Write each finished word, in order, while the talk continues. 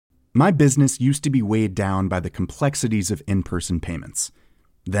My business used to be weighed down by the complexities of in-person payments.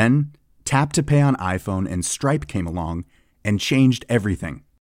 Then, Tap to Pay on iPhone and Stripe came along and changed everything.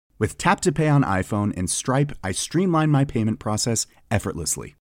 With Tap to Pay on iPhone and Stripe, I streamlined my payment process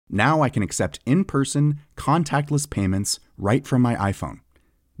effortlessly. Now I can accept in-person, contactless payments right from my iPhone.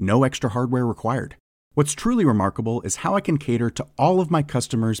 No extra hardware required. What's truly remarkable is how I can cater to all of my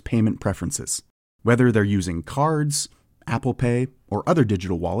customers' payment preferences. Whether they're using cards, Apple Pay, or other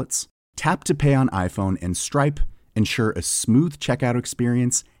digital wallets, Tap to Pay on iPhone and Stripe ensure a smooth checkout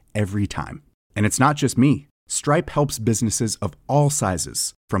experience every time. And it's not just me. Stripe helps businesses of all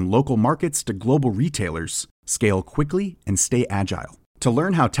sizes, from local markets to global retailers, scale quickly and stay agile. To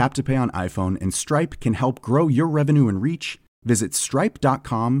learn how Tap to Pay on iPhone and Stripe can help grow your revenue and reach, visit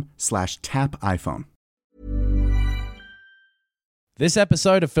stripe.com/tapiphone. This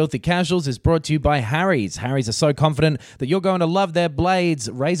episode of Filthy Casuals is brought to you by Harry's. Harry's are so confident that you're going to love their blades,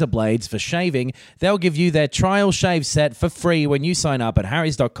 razor blades for shaving. They'll give you their trial shave set for free when you sign up at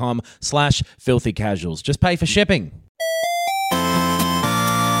harrys.com/filthycasuals. Just pay for shipping.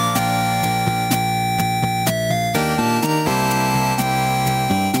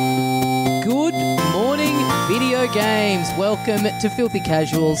 Good morning, video games. Welcome to Filthy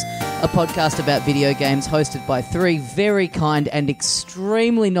Casuals, a podcast about video games hosted by three very kind and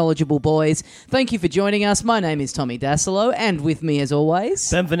extremely knowledgeable boys. Thank you for joining us. My name is Tommy Dasilo, and with me as always...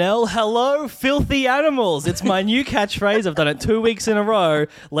 Ben Vanel, hello, filthy animals. It's my new catchphrase. I've done it 2 weeks in a row.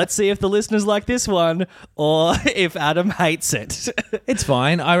 Let's see if the listeners like this one or if Adam hates it. It's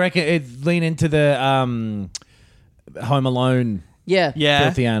fine. I reckon it lean into the Home Alone... Yeah.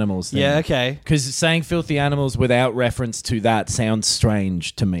 Filthy animals thing. Yeah, okay. Because saying filthy animals without reference to that sounds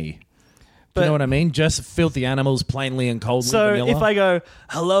strange to me. Do you know what I mean? Just filthy animals, plainly and coldly vanilla. So if I go,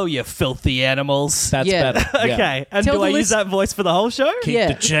 hello, you filthy animals. That's Yeah. better. Yeah. Okay. And Tell do the I use that voice for the whole show? Keep Yeah.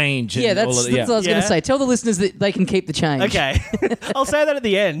 the change. And Yeah, that's all of, what I was going to Yeah. say. Tell the listeners that they can keep the change. Okay. I'll say that at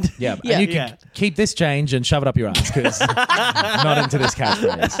the end. Yeah, Yeah. and you can Yeah. keep this change and shove it up your ass because not into this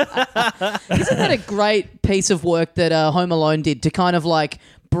catchphrase. Isn't that a great piece of work that Home Alone did to kind of like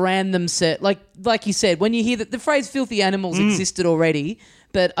brand them set? Like you said, when you hear that the phrase filthy animals existed already,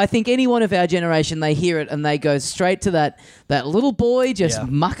 but I think anyone of our generation, they hear it and they go straight to that little boy just Yeah.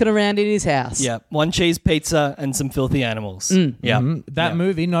 mucking around in his house. Yeah. One cheese pizza and some filthy animals. Yeah. That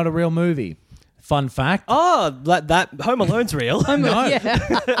movie, not a real movie. Fun fact. Oh, that Home Alone's real. No. Yeah.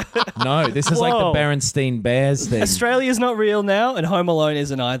 No, this is like the Whoa. Berenstein Bears thing. Australia's not real now, and Home Alone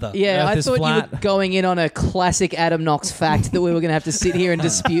isn't either. Yeah, Earth I is thought you flat. were going in on a classic Adam Knox fact that we were going to have to sit here and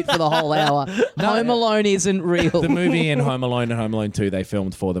dispute for the whole hour. Home Alone isn't real. The movie in Home Alone and Home Alone 2, they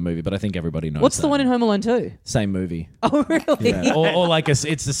filmed for the movie, but I think everybody knows What's that. the one in Home Alone 2? Same movie. Oh, really? Yeah. Or like it's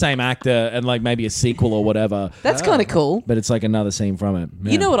the same actor and like maybe a sequel or whatever. That's kind of cool. But it's like another scene from it.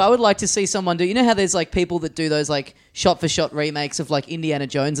 Yeah. You know what I would like to see someone do? You know how there's like people that do those like shot-for-shot remakes of like Indiana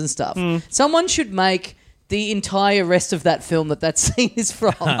Jones and stuff? Someone should make the entire rest of that film that scene is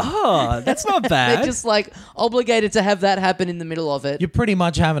from. Oh, that's not bad. They're just like obligated to have that happen in the middle of it. You're pretty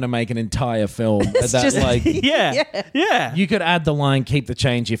much having to make an entire film. It's that just- like Yeah. you could add the line "Keep the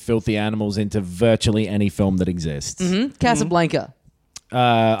change, you filthy animals" into virtually any film that exists. Casablanca.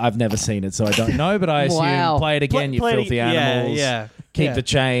 I've never seen it, so I don't know. But I assume Wow. play it again, you Play it- filthy yeah, animals. yeah. Keep Yeah. the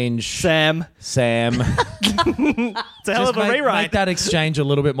change, Sam. Sam. It's a hell of a make rewrite. that exchange a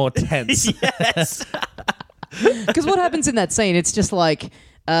little bit more tense. Yes. Because what happens in that scene, it's just like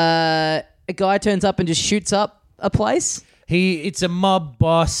a guy turns up and just shoots up a place. It's a mob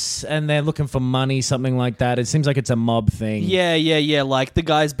boss, and they're looking for money, something like that. It seems like it's a mob thing. Yeah. Like the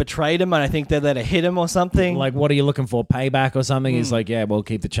guys betrayed him, and I think they're there to hit him or something. Like, what are you looking for? Payback or something? He's like, yeah, well,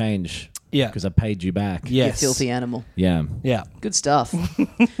 keep the change. Yeah. Because I paid you back. yes. You filthy animal. Yeah. Yeah. Good stuff.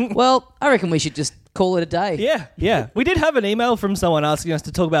 Well, I reckon we should just call it a day. Yeah. We did have an email from someone asking us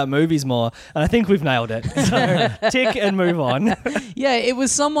to talk about movies more, and I think we've nailed it. So tick and move on. Yeah, it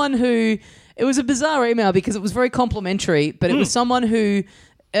was someone who... It was a bizarre email because it was very complimentary, but it was someone who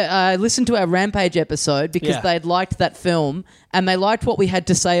listened to our Rampage episode because Yeah. they'd liked that film and they liked what we had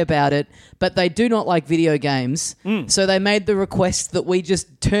to say about it, but they do not like video games. So they made the request that we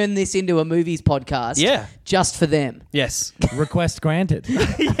just turn this into a movies podcast Yeah. just for them. Yes. Request granted.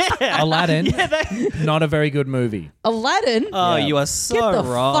 Aladdin, not a very good movie. Aladdin? Oh, you are so Get the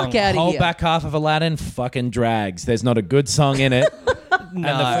wrong. fuck out of Whole here. back half of Aladdin fucking drags. There's not a good song in it. And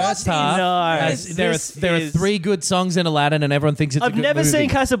the first half, No. there are 3 good songs in Aladdin, and everyone thinks it's a I've good never movie. seen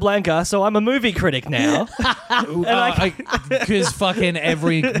Casablanca, so I'm a movie critic now. Because fucking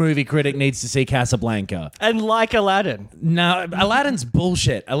every movie critic needs to see Casablanca. And like Aladdin. No, Aladdin's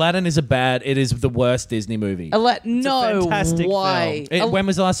bullshit. Aladdin is it is the worst Disney movie. No fantastic way. When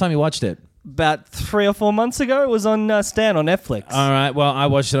was the last time you watched it? About 3 or 4 months ago, it was on Stan on Netflix. All right, well, I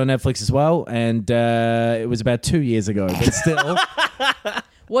watched it on Netflix as well, and it was about 2 years ago, but still,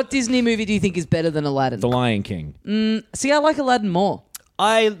 What Disney movie do you think is better than Aladdin? The Lion King. See, I like Aladdin more.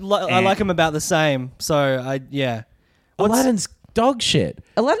 I like them about the same. So yeah. Aladdin's dog shit.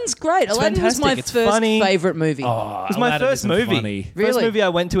 Aladdin's great. Aladdin was my fantastic. It's first funny. favorite movie. It was my Aladdin first isn't movie. funny. First Really? movie I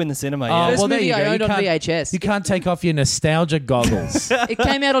went to in the cinema. Yeah. First there movie you I go. owned You on can't- VHS. You can't take off your nostalgia goggles. It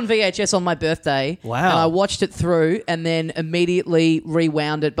came out on VHS on my birthday. Wow. And I watched it through and then immediately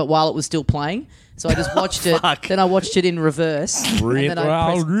rewound it, but while it was still playing. So I just watched it. Fuck. Then I watched it in reverse. and then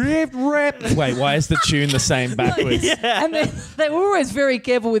I pressed- Wait, why is the tune the same backwards? And then they were always very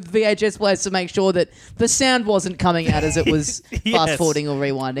careful with VHS players to make sure that the sound wasn't coming out as it was Yes. fast forwarding or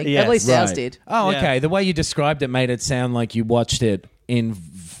rewinding. Yes. At least ours Right. did. Oh, Yeah. okay. The way you described it made it sound like you watched it in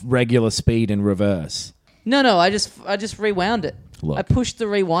regular speed in reverse. No, I just rewound it. Look. I pushed the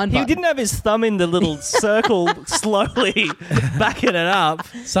rewind He button. didn't have his thumb in the little circle slowly backing it up.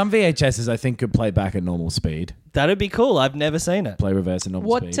 Some VHSs, I think, could play back at normal speed. That'd be cool. I've never seen it. Play reverse at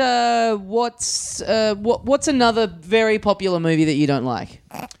normal speed. What's another very popular movie that you don't like?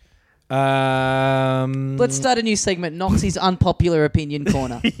 Let's start a new segment, Noxie's Unpopular Opinion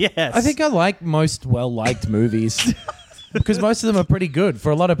Corner. Yes. I think I like most well-liked movies because most of them are pretty good.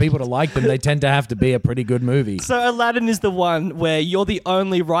 For a lot of people to like them, they tend to have to be a pretty good movie. so. Aladdin is the one where you're the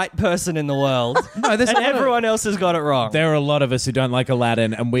only right person in the world, No, there's and a lot of- everyone else has got it wrong. There are a lot of us who don't like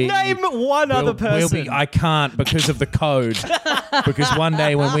Aladdin, and we Name one other person. I can't because of the code. Because one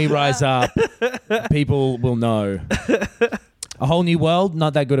day when we rise up, people will know. A Whole New World,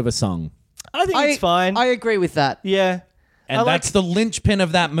 not that good of a song. I think it's fine. I agree with that. yeah. And I that's the linchpin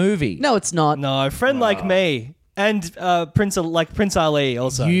of that movie. No, it's not. No, Friend Like Me. And Prince Ali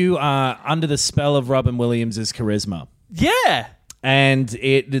also. You are under the spell of Robin Williams' charisma. Yeah. And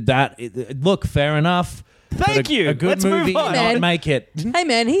look, fair enough. Thank But you. A good Let's move movie on. not Man. make it. Hey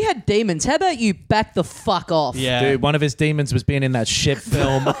man, he had demons. How about you back the fuck off? Yeah. Dude, one of his demons was being in that shit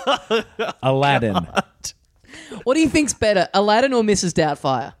film Aladdin. What do you think's better, Aladdin or Mrs.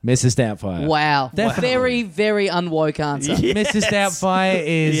 Doubtfire? Mrs. Doubtfire. Wow. Definitely. Very, very unwoke answer. Mrs. Doubtfire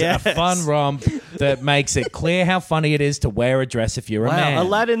is Yes. a fun romp that makes it clear how funny it is to wear a dress if you're a man. Wow,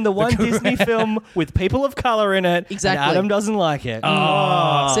 Aladdin, the one Disney film with people of color in it. Exactly. And Adam doesn't like it.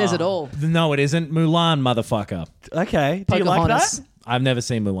 Says it all. No, it isn't. Mulan, motherfucker. Okay. Do you like Pocahontas. that? I've never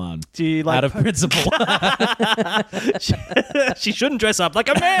seen Mulan. Do you like Out of principle. She shouldn't dress up like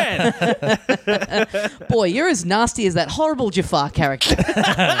a man. Boy, you're as nasty as that horrible Jafar character.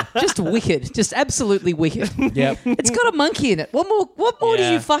 Just wicked. Just absolutely wicked. Yep. It's got a monkey in it. What more do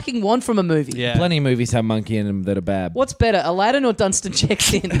Yeah. you fucking want from a movie? Yeah. Plenty of movies have monkey in them that are bad. What's better, Aladdin or Dunstan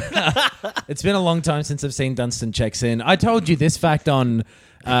Checks In? It's been a long time since I've seen Dunstan Checks In. I told you this fact on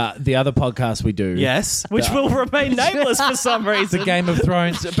the other podcast we do. Yes, which will remain nameless for some reason. The Game of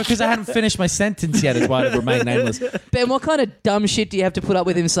Thrones, because I hadn't finished my sentence yet, is why it remained nameless. Ben, what kind of dumb shit do you have to put up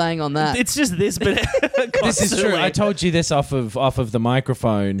with him saying on that? It's just this, but This is true. I told you this off of the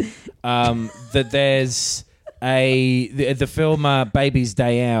microphone. That there's the film Baby's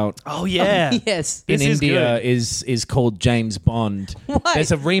Day Out Oh yeah. Yes. in This is India good. is called James Bond. Why?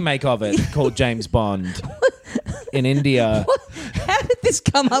 There's a remake of it called James Bond in India. How did this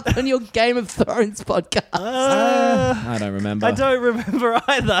come up on your Game of Thrones podcast? I don't remember. I don't remember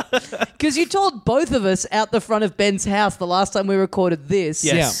either. Because you told both of us out the front of Ben's house the last time we recorded this.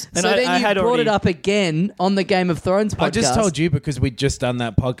 Yes. Yeah. So And then I you had brought already it up again on the Game of Thrones podcast. I just told you because we'd just done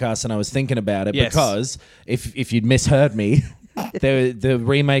that podcast and I was thinking about it. Yes. Because if you'd misheard me, the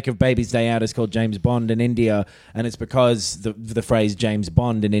remake of Baby's Day Out is called James Bond in India, and it's because the phrase James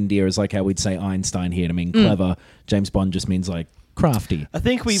Bond in India is like how we'd say Einstein here to mean clever. James Bond just means like crafty. I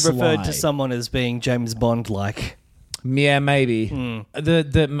think we Sly. referred to someone as being James Bond-like. Yeah, maybe. Who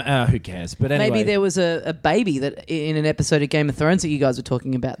cares? But anyway, Maybe there was a baby that in an episode of Game of Thrones that you guys were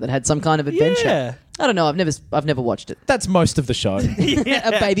talking about that had some kind of adventure. Yeah. I don't know. I've never watched it. that's most of the show.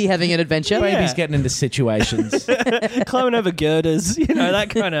 A baby having an adventure. Yeah. Baby's getting into situations. Climbing over girders, that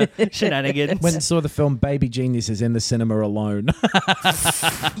kind of shenanigans. Went and saw the film Baby Geniuses in the cinema alone.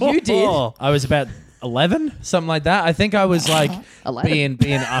 You did. Oh. I was about 11, something like that. I think I was like 11.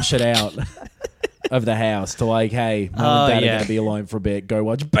 being ushered out. of the house to like, hey, mum Oh, and dad are yeah. going to be alone for a bit. Go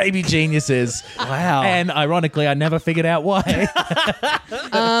watch Baby Geniuses. Wow. And ironically, I never figured out why.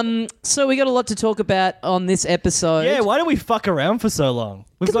 So we got a lot to talk about on this episode. Yeah, why do we fuck around for so long?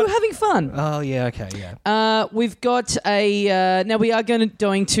 Because we were having fun. Oh, yeah, okay, yeah. We've got a... now, we are going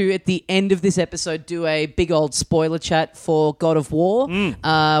to, at the end of this episode, do a big old spoiler chat for God of War.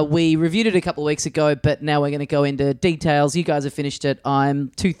 We reviewed it a couple of weeks ago, but now we're going to go into details. You guys have finished it. I'm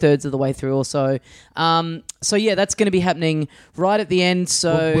 2/3 of the way through or so. So, yeah, that's going to be happening right at the end.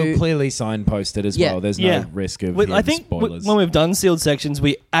 So We'll clearly signpost it as Yeah. well. There's Yeah. no risk of I think spoilers. when we've done sealed sections,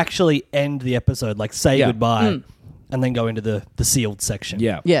 we actually end the episode, like say Yeah. goodbye, and then go into the sealed section.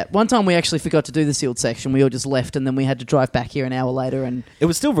 yeah. Yeah, one time we actually forgot to do the sealed section. We all just left, and then we had to drive back here an hour later. And It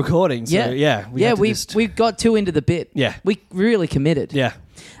was still recording, so yeah. we got too into the bit. Yeah. we really committed. Yeah.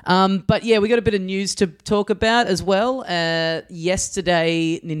 But yeah, we got a bit of news to talk about as well.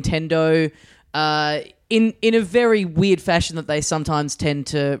 Yesterday, Nintendo, in a very weird fashion that they sometimes tend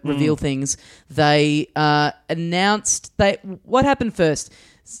to reveal things, they announced what happened first.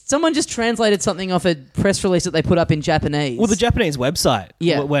 Someone just translated something off a press release that they put up in Japanese. Well, the Japanese website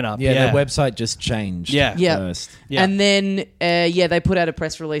went up. Yeah, their website just changed. Yeah. Yeah. First. Yeah. And then, they put out a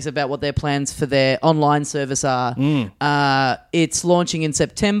press release about what their plans for their online service are. It's launching in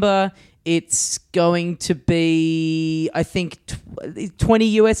September. It's going to be, I think,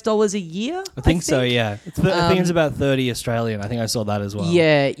 $20 a year. I think so, yeah. I think it's about 30 Australian. I think I saw that as well.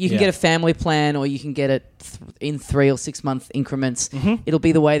 Yeah, you can Yeah. get a family plan, or you can get it in 3 or 6 month increments. It'll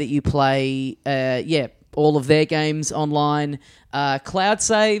be the way that you play, all of their games online. Cloud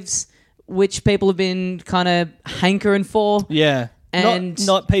saves, which people have been kind of hankering for. Yeah. And-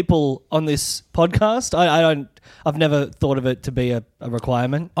 not people on this podcast. I've never thought of it to be a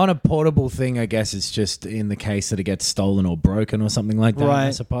requirement. On a portable thing, I guess it's just in the case that it gets stolen or broken or something like that, I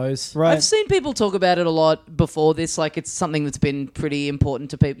Right. suppose. Right. I've seen people talk about it a lot before this. Like, it's something that's been pretty important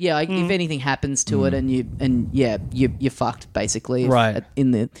to people. Yeah, like, if anything happens to it, you're fucked basically. Right.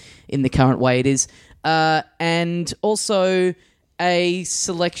 In the current way it is, and also a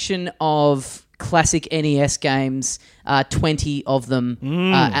selection of classic NES games, 20 of them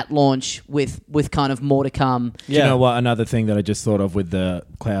at launch, with kind of more to come. Do you know what? Another thing that I just thought of with the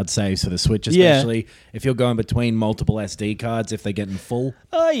cloud saves for the Switch, especially if you're going between multiple SD cards, if they're getting full,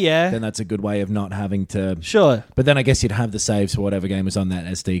 Oh, yeah. then that's a good way of not having to. Sure. But then I guess you'd have the saves for whatever game was on that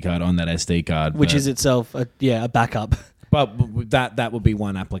SD card, Which but- is itself a backup. But that would be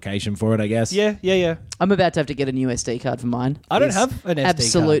one application for it, I guess. Yeah. I'm about to have to get a new SD card for mine. I don't It's have an SD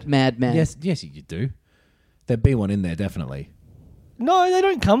absolute card. madman. Yes, you do. There'd be one in there, definitely. No, they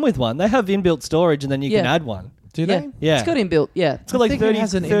don't come with one. They have inbuilt storage, and then you can Yeah. add one. Do Yeah. they? Yeah. It's got inbuilt. Yeah. It's got like think it 30,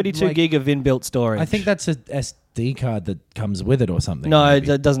 has an 32 like- gig of inbuilt storage. I think that's a SD card that comes with it or something. No, maybe.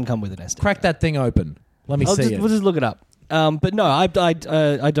 it doesn't come with an SD. Crack that thing open. Let me see it. We'll just look it up. But no, I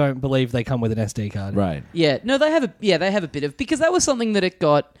don't believe they come with an SD card. Right. Yeah, no, they have a bit of, because that was something that it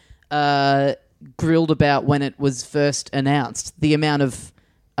got grilled about when it was first announced. The amount of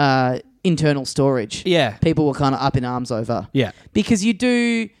internal storage. Yeah. People were kind of up in arms over. Yeah. Because you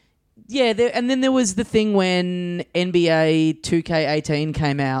do, and then there was the thing when NBA 2K18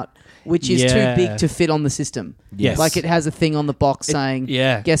 came out, which is Yeah. too big to fit on the system. Yes. Like, it has a thing on the box saying,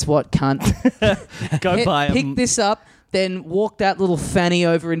 yeah. guess what, cunt? Go buy Pick them. this up, then walk that little fanny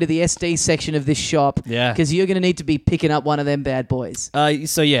over into the SD section of this shop. Yeah. Because you're going to need to be picking up one of them bad boys.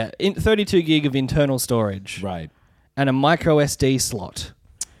 So yeah, 32 gig of internal storage. Right. And a micro SD slot.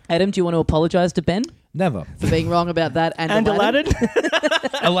 Adam, do you want to apologise to Ben Never. for being wrong about that? And Aladdin?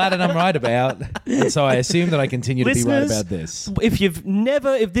 Aladdin I'm right about. And so I assume that I continue to be right Listeners, about this.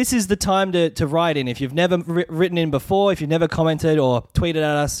 if this is the time to write in, if you've never written in before, if you've never commented or tweeted at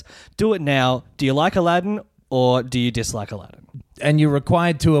us, do it now. Do you like Aladdin or do you dislike Aladdin? And you're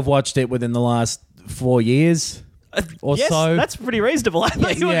required to have watched it within the last 4 years or Yes, so. that's pretty reasonable. I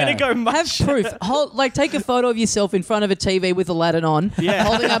thought you were Yeah. going to go much. Have proof. Take a photo of yourself in front of a TV with Aladdin on, Yeah.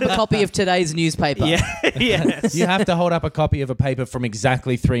 holding up a copy of today's newspaper. Yeah, yes. You have to hold up a copy of a paper from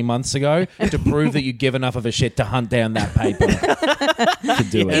exactly 3 months ago to prove that you give enough of a shit to hunt down that paper to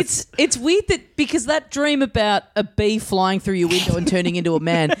do it. It's weird because that dream about a bee flying through your window and turning into a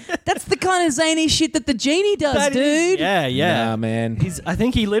man, that's the kind of zany shit that the genie does, That is- dude. Yeah. Nah, man. I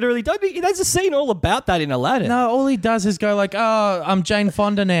think he literally... There's a scene all about that in Aladdin. No, all he does is go like, "Oh, I'm Jane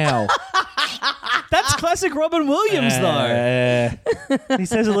Fonda now." That's classic Robin Williams, though. He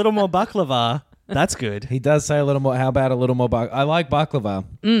says a little more baklava. That's good. He does say a little more. How about a little more? I like baklava.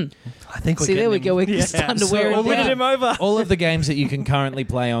 I think we're See, there getting we him- go. We're Yeah. starting to wear We're it winning down. him over. All of the games that you can currently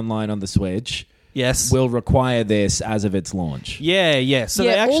play online on the Switch Yes. will require this as of its launch. Yeah. So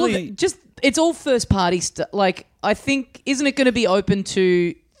they all of actually... it, just it's all first party stuff. Like, I think, isn't it going to be open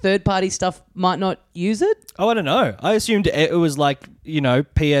to third party stuff? Might not use it. Oh, I don't know. I assumed it was like,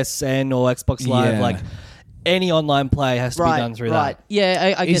 PSN or Xbox Live. Yeah. Like any online play has to be done through that.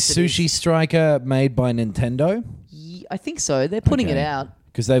 Yeah, I Is guess it Sushi Striker made by Nintendo? I think so. They're putting it Okay. out.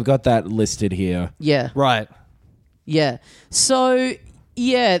 Because they've got that listed here. Yeah. Right. Yeah. So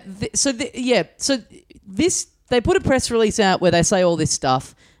yeah. So this they put a press release out where they say all this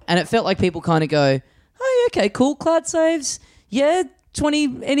stuff, and it felt like people kind of go, "Oh, yeah, okay, cool, cloud saves, yeah, 20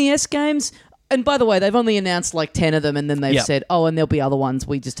 NES games." And by the way, they've only announced like 10 of them, and then they've Yep. said, "Oh, and there'll be other ones.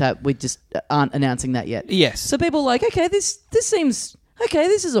 We just aren't announcing that yet." Yes. So people are like, "Okay, this seems okay.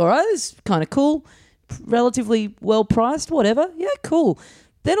 This is all right. This is kind of cool, relatively well priced. Whatever. Yeah, cool."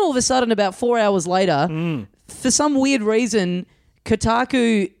 Then all of a sudden, about 4 hours later, for some weird reason,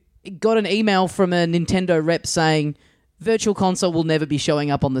 Kotaku got an email from a Nintendo rep saying Virtual Console will never be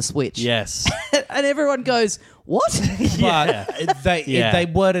showing up on the Switch. Yes. And everyone goes, "What?" But Yeah. they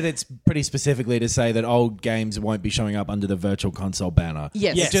worded it pretty specifically to say that old games won't be showing up under the Virtual Console banner.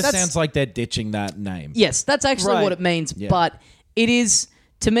 Yes. It just That's- sounds like they're ditching that name. Yes, that's actually Right. what it means. Yeah. But it is,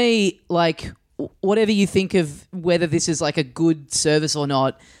 to me, like, whatever you think of whether this is like a good service or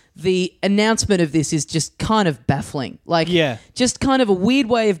not, the announcement of this is just kind of baffling. Like, Yeah. just kind of a weird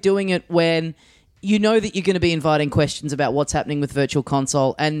way of doing it when you know that you're going to be inviting questions about what's happening with Virtual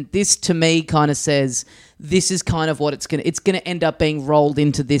Console. And this, to me, kind of says this is kind of what it's going to end up being rolled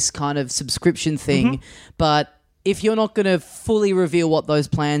into this kind of subscription thing. But if you're not going to fully reveal what those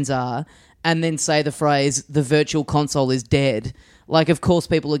plans are and then say the phrase, the Virtual Console is dead, like, of course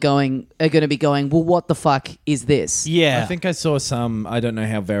people are going to be going, well, what the fuck is this? Yeah. I think I saw I don't know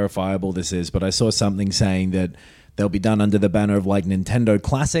how verifiable this is, but I saw something saying that they'll be done under the banner of like Nintendo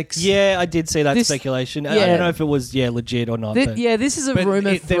Classics. Yeah, I did see that This- speculation. I yeah. don't know if it was legit or not. but This is a But rumor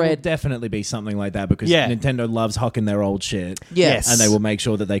there will thread. definitely be something like that because Yeah. Nintendo loves hocking their old shit. Yeah. Yes. And they will make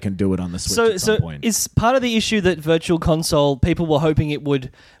sure that they can do it on the Switch So, at some point. is part of the issue that Virtual Console, people were hoping it would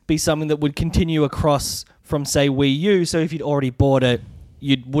be something that would continue across from, say, Wii U, so if you'd already bought it,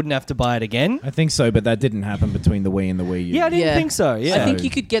 you wouldn't have to buy it again? I think so, but that didn't happen between the Wii and the Wii U. Yeah, I didn't Yeah. think so. Yeah. I think you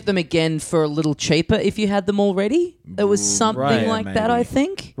could get them again for a little cheaper if you had them already. It was something Right. like that, Maybe. I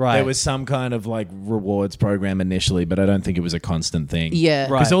think. Right. There was some kind of like rewards program initially, but I don't think it was a constant thing. Yeah.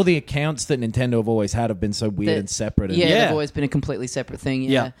 Right. Because all the accounts that Nintendo have always had have been so weird That- and separate. And Yeah, Yeah. they've always been a completely separate thing.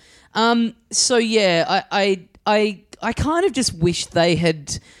 Yeah. Yeah. So yeah, I kind of just wish they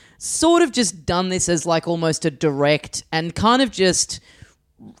had sort of just done this as like almost a direct and kind of just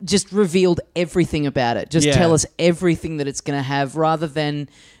revealed everything about it. Just Yeah. tell us everything that it's going to have rather than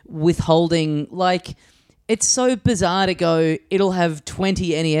withholding. Like, it's so bizarre to go, it'll have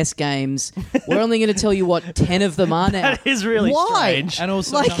 20 NES games. We're only going to tell you what 10 of them are now. That is really Why? strange. And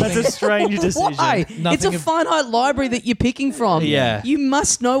also Like- nothing- That's a strange decision. Why? Nothing It's a of- finite library that you're picking from. Yeah. You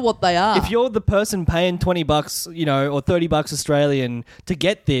must know what they are. If you're the person paying $20, or $30 Australian to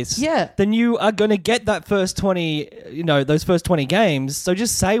get this, Yeah. then you are going to get that first 20, those first 20 games. So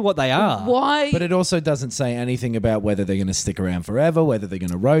just say what they are. Why? But it also doesn't say anything about whether they're going to stick around forever, whether they're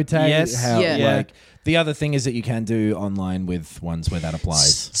going to rotate. Yes. How, Yeah. Yeah. Like, the other thing is that you can do online with ones where that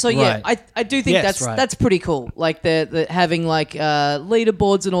applies. So yeah, Right. I do think Yes, right. that's pretty cool. Like the having like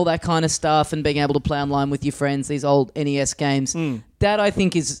leaderboards and all that kind of stuff, and being able to play online with your friends. These old NES games. That I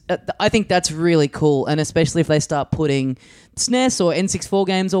think is I think that's really cool, and especially if they start putting SNES or N64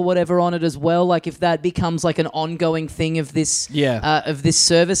 games or whatever on it as well. Like if that becomes like an ongoing thing of this of this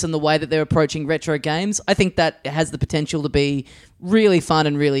service and the way that they're approaching retro games, I think that has the potential to be really fun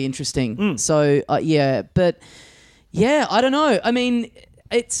and really interesting. So yeah, but. Yeah, I don't know. I mean,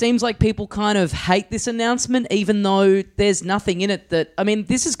 it seems like people kind of hate this announcement, even though there's nothing in it that... I mean,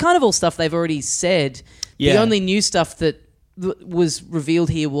 this is kind of all stuff they've already said. Yeah. The only new stuff that was revealed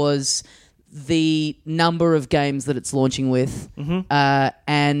here was the number of games that it's launching with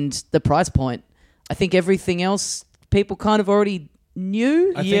and the price point. I think everything else people kind of already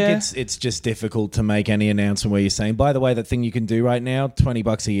knew. I Yeah. think it's just difficult to make any announcement where you're saying, by the way, that thing you can do right now,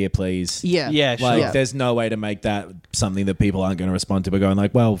 $20 a year, please. Yeah. Yeah, sure. Like, Yeah. there's no way to make that something that people aren't going to respond to. But going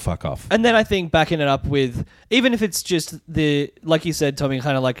like, well, fuck off. And then I think backing it up with, even if it's just like you said, Tommy,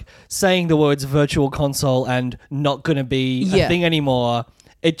 kind of like saying the words Virtual Console and not going to be Yeah. a thing anymore,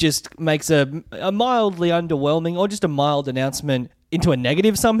 it just makes a mildly underwhelming or just a mild announcement into a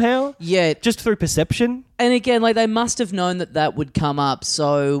negative somehow. Yeah. Just through perception. And again, like they must have known that would come up,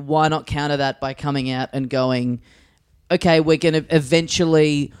 so why not counter that by coming out and going, okay, we're going to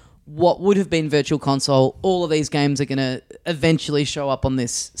eventually what would have been Virtual Console, all of these games are going to eventually show up on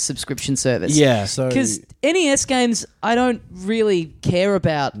this subscription service. Yeah. So Because NES games, I don't really care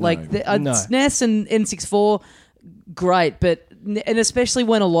about. No. Like the, No. SNES and N64, great, but and especially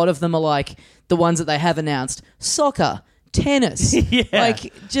when a lot of them are like the ones that they have announced, soccer, tennis, Yeah.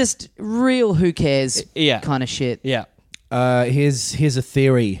 like just real who cares Yeah. kind of shit. Yeah. here's a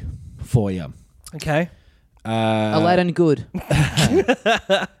theory for you. Okay. Aladdin good.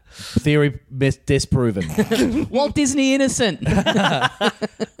 Theory disproven. Walt Disney innocent.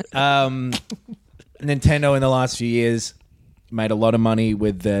 Nintendo in the last few years made a lot of money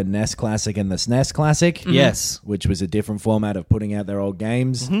with the NES Classic and the SNES Classic. Yes. Which was a different format of putting out their old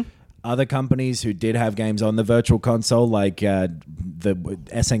games. Other companies who did have games on the Virtual Console, like the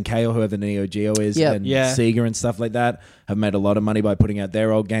SNK or whoever the Neo Geo is, Yep. and Yeah. Sega and stuff like that, have made a lot of money by putting out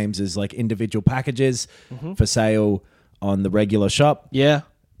their old games as like individual packages for sale on the regular shop. Yeah.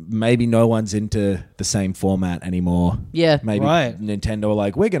 Maybe no one's into the same format anymore. Yeah. Maybe Right. Nintendo are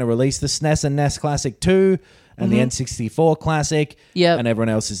like, we're going to release the SNES and NES Classic 2 and the N64 Classic. Yep. And everyone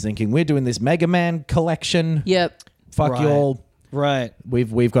else is thinking, we're doing this Mega Man collection. Yep. Fuck Right. you all. Right.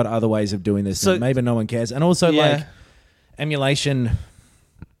 We've got other ways of doing this. So- And maybe no one cares. And also, Yeah. like, emulation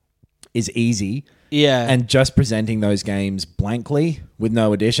is easy. Yeah. And just presenting those games blankly with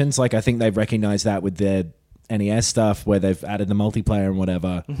no additions. Like, I think they've recognized that with their NES stuff where they've added the multiplayer and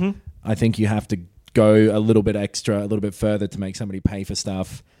whatever. I think you have to go a little bit extra, a little bit further to make somebody pay for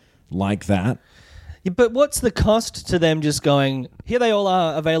stuff like that. Yeah, but what's the cost to them just going, here they all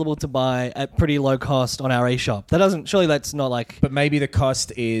are available to buy at pretty low cost on our eShop? Surely that's not like... But maybe the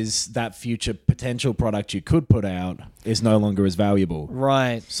cost is that future potential product you could put out is no longer as valuable.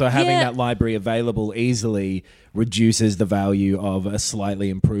 Right. So having Yeah. that library available easily reduces the value of a slightly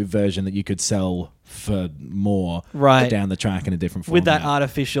improved version that you could sell for more Right. down the track in a different format. With that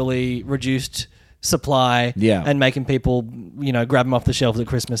artificially reduced supply Yeah. and making people, grab them off the shelves at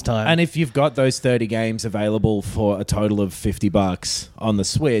Christmas time. And if you've got those 30 games available for a total of $50 on the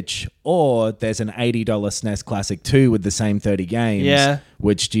Switch, or there's an $80 SNES Classic 2 with the same 30 games, Yeah.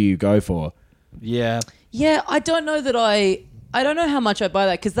 which do you go for? yeah. Yeah, I don't know that I don't know how much I buy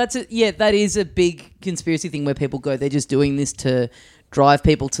that because that is a big conspiracy thing where people go, they're just doing this to drive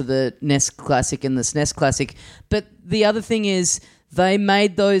people to the NES Classic and the SNES Classic. But the other thing is they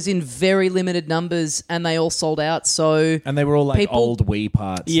made those in very limited numbers and they all sold out. So And they were all like People- old Wii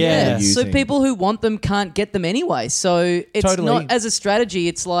parts. that Yeah. they were so using. people who want them can't get them anyway. So it's Totally. not as a strategy.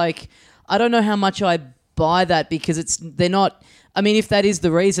 It's like I don't know how much I buy that because they're not. I mean, if that is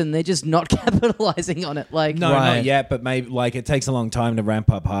the reason, they're just not capitalizing on it. Like No, Right. not yet, but maybe like it takes a long time to ramp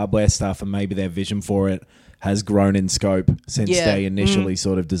up hardware stuff, and maybe their vision for it has grown in scope since Yeah. they initially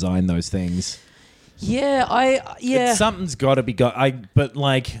sort of designed those things. yeah, Something's got to be but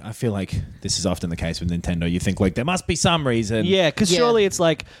like I feel like this is often the case with Nintendo. You think like there must be some reason. Yeah, because Yeah. surely it's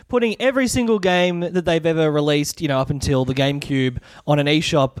like putting every single game that they've ever released, up until the GameCube on an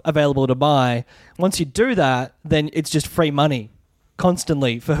eShop available to buy. Once you do that, then it's just free money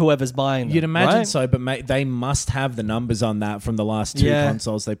constantly for whoever's buying them. You'd imagine right? so, but they must have the numbers on that from the last two Yeah.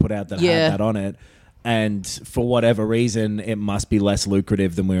 consoles they put out that Yeah. had that on it. And for whatever reason, it must be less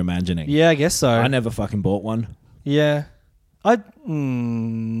lucrative than we're imagining. Yeah, I guess so. I never fucking bought one. Yeah. I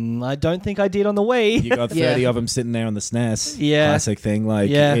don't think I did on the Wii. You got 30 Yeah. of them sitting there on the SNES Yeah. classic thing. Like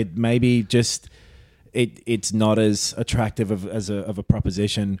Yeah. it maybe just it's not as attractive of a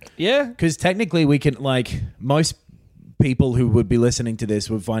proposition. Yeah. Because technically we can most people who would be listening to this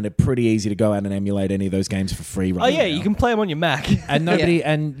would find it pretty easy to go out and emulate any of those games for free right Oh, yeah, now. you can play them on your Mac. And nobody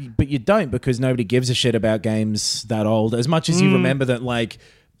but you don't because nobody gives a shit about games that old. As much as you remember that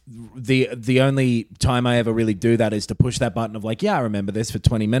the only time I ever really do that is to push that button of I remember this for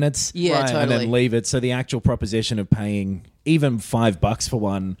 20 minutes. yeah, Right. totally. And then leave it. So the actual proposition of paying even $5 for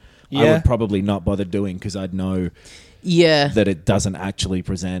one, I Yeah. would probably not bother doing because I'd know yeah. that it doesn't actually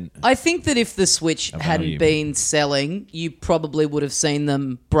present. I think that if the Switch value. hadn't been selling, you probably would have seen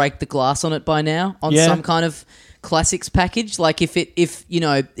them break the glass on it by now on Yeah. some kind of classics package. Like if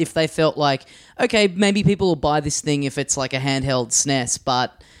they felt like, okay, maybe people will buy this thing if it's like a handheld SNES,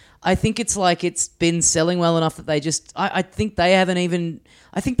 but I think it's been selling well enough that they just I think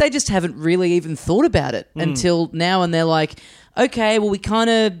they just haven't really even thought about it until now, and they're like, okay, well we kind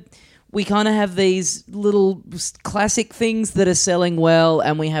of have these little classic things that are selling well,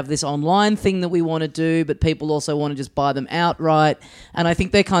 and we have this online thing that we want to do, but people also want to just buy them outright. And I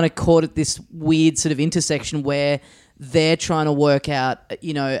think they're kind of caught at this weird sort of intersection where they're trying to work out,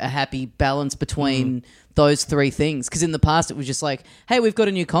 a happy balance between those three things. Because in the past, it was just like, hey, we've got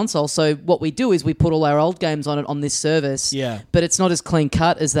a new console, so what we do is we put all our old games on it on this service. Yeah. But it's not as clean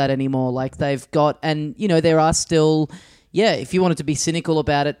cut as that anymore. Like they've got, and there are still, if you wanted to be cynical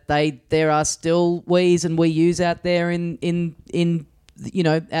about it, there are still Wii's and Wii U's out there in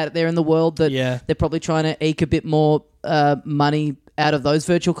out there in the world that they're probably trying to eke a bit more money out of those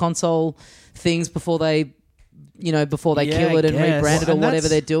virtual console things before they kill it and rebrand it or whatever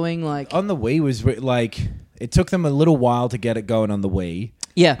they're doing. Like on the Wii was it took them a little while to get it going on the Wii.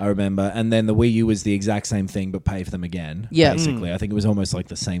 Yeah. I remember. And then the Wii U was the exact same thing, but pay for them again. Yeah. Basically. I think it was almost like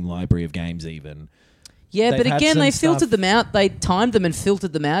the same library of games even. Yeah, They've but had again, some they stuff- filtered them out. They timed them and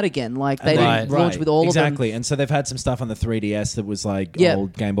filtered them out again. Like they Right. didn't launch with all of them. Exactly. And so they've had some stuff on the 3DS that was like Yeah.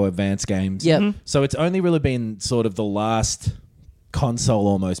 old Game Boy Advance games. Yeah. So it's only really been sort of the last console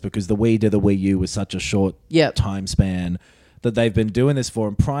almost, because the Wii to the Wii U was such a short Yep. time span that they've been doing this for.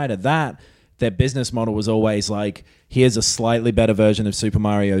 And prior to that, their business model was always like, here's a slightly better version of Super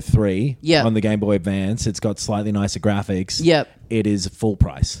Mario 3 Yep. on the Game Boy Advance. It's got slightly nicer graphics. Yep. It is full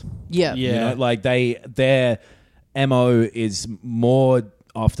price. Yeah. Yeah. You know, like their MO is more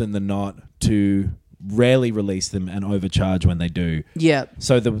often than not to rarely release them and overcharge when they do. Yeah.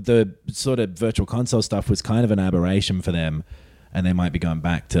 So the sort of virtual console stuff was kind of an aberration for them, and they might be going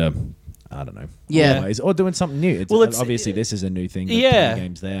back to, I don't know, Yeah. old ways, or doing something new. It's- Obviously this is a new thing. Yeah. The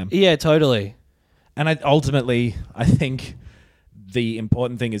game's there. Yeah, totally. And ultimately, I think the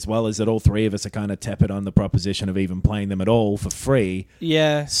important thing as well is that all three of us are kind of tepid on the proposition of even playing them at all for free.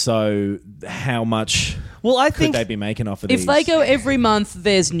 Yeah. So how much Well, I could think they be making off of If these? they go every month,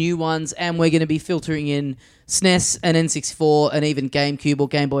 there's new ones, and we're going to be filtering in SNES and N64 and even GameCube or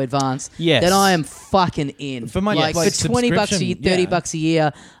Game Boy Advance, Yes. then I am fucking in. For my- like, like for $20 a year, subscription, $30 a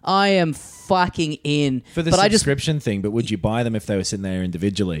year, I am fucking in. for the but subscription thing, but would you buy them if they were sitting there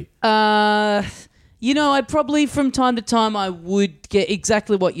individually? I probably from time to time I would get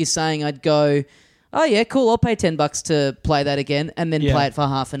exactly what you're saying. I'd go, oh yeah, cool, I'll pay $10 to play that again and then Yeah. play it for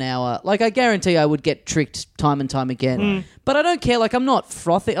half an hour. Like I guarantee I would get tricked time and time again. But I don't care. Like I'm not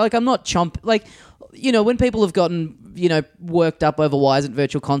frothy. Like I'm not like, when people have gotten, worked up over why isn't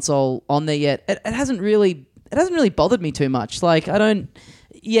Virtual Console on there yet, it hasn't really bothered me too much. Like I don't,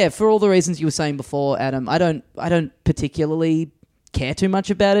 for all the reasons you were saying before, Adam, I don't particularly care too much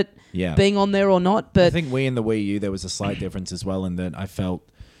about it Yeah. being on there or not. I But think Wii and the Wii U, there was a slight difference as well in that I felt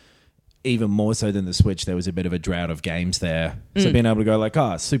even more so than the Switch, there was a bit of a drought of games there. So being able to go like,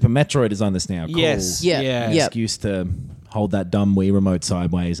 Super Metroid is on this now. Cool. Yes. Yeah. Yeah. Yeah. Excuse to hold that dumb Wii remote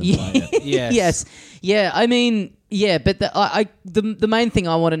sideways and play it. Yes. yes, yeah. I mean, yeah. But the main thing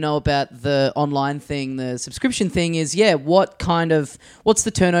I want to know about the online thing, the subscription thing, is what's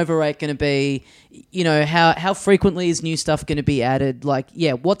the turnover rate going to be? How frequently is new stuff going to be added? Like,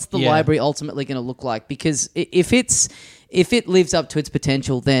 what's the library ultimately going to look like? Because if it lives up to its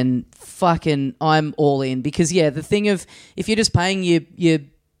potential, then fucking I'm all in. Because the thing of if you're just paying your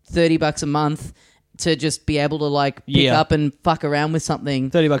 $30 a month to just be able to pick up and fuck around with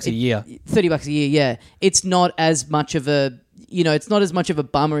something, $30 a year. $30 a year, yeah. It's not as much of a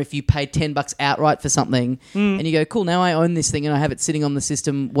bummer if you pay $10 outright for something and you go, cool, now I own this thing and I have it sitting on the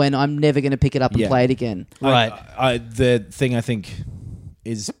system when I'm never going to pick it up and Yeah. play it again. Right. The thing I think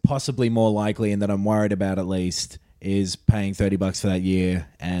is possibly more likely and that I'm worried about at least is paying $30 for that year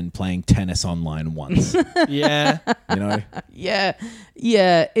and playing tennis online once. Yeah.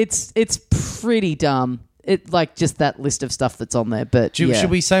 Yeah, it's pretty dumb. It just that list of stuff that's on there. But Should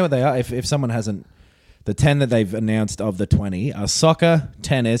we say what they are? If someone hasn't, the 10 that they've announced of the 20 are soccer,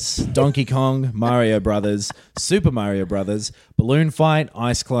 tennis, Donkey Kong, Mario Brothers, Super Mario Brothers, Balloon Fight,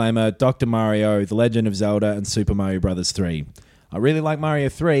 Ice Climber, Dr. Mario, The Legend of Zelda, and Super Mario Brothers 3. I really like Mario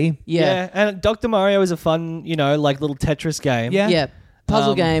 3. Yeah. And Dr. Mario is a fun, little Tetris game. Yeah. Yeah.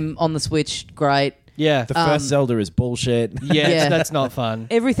 Puzzle game on the Switch, great. Yeah. The first Zelda is bullshit. Yeah, Yeah. that's not fun.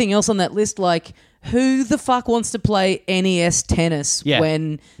 Everything else on that list, who the fuck wants to play NES tennis Yeah.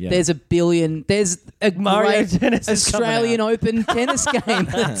 when Yeah. there's a Mario great Tennis is coming Australian out. Open tennis game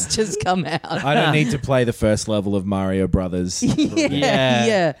that's just come out? I don't need to play the first level of Mario Brothers.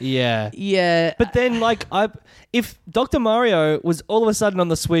 Yeah. Yeah. But then, if Dr. Mario was all of a sudden on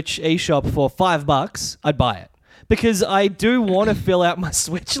the Switch eShop for $5, I'd buy it. Because I do want to fill out my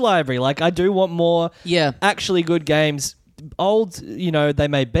Switch library. I do want more actually good games. Old, they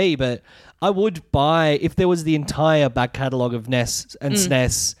may be, but I would buy, if there was the entire back catalogue of NES and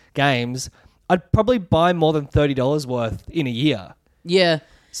SNES games, I'd probably buy more than $30 worth in a year. Yeah.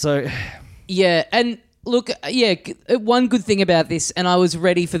 So, Yeah, and look, one good thing about this, and I was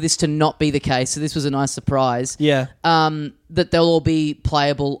ready for this to not be the case, so this was a nice surprise. yeah. That they'll all be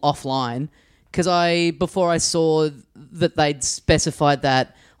playable offline. because before I saw that they'd specified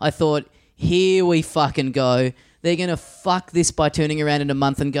that, I thought, here we fucking go. They're going to fuck this by turning around in a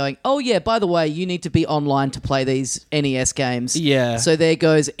month and going, oh, yeah, by the way, you need to be online to play these NES games. Yeah. So there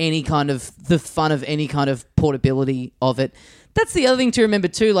goes any kind of the fun of any kind of portability of it. That's the other thing to remember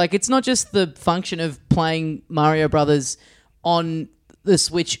too. Like, it's not just the function of playing Mario Brothers on the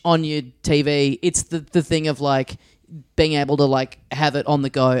Switch on your TV. It's the thing of, like, being able to, like, have it on the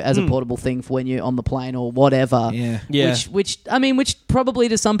go as a portable thing for when you're on the plane or whatever. Yeah. Yeah. Which probably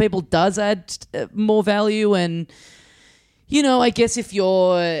to some people does add more value. And, you know, I guess if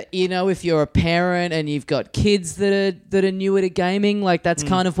you're a parent and you've got kids that are newer to gaming, like, that's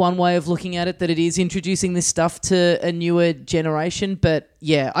kind of one way of looking at it, that it is introducing this stuff to a newer generation. But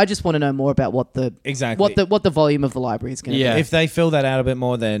yeah, I just want to know more about what the volume of the library is going to Yeah. If they fill that out a bit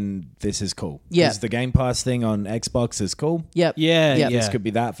more, then this is cool. Yeah. 'Cause the Game Pass thing on Xbox is cool. be. Yep. Yeah, Yep. yeah. This could be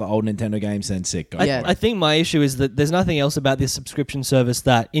that for old Nintendo games, then sick. Go Yeah. for it. I think my issue is that there's nothing else about this subscription service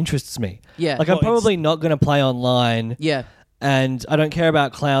that interests me. Yeah. Like, Well, I'm probably not going to play online. Yeah. And I don't care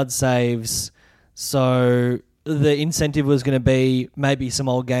about cloud saves. So the incentive was going to be maybe some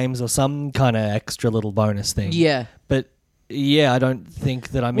old games or some kind of extra little bonus thing. Yeah. But yeah, I don't think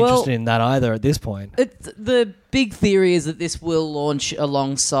that I'm Well- interested in that either at this point. The big theory is that this will launch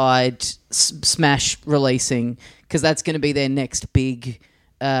alongside Smash releasing, because that's going to be their next big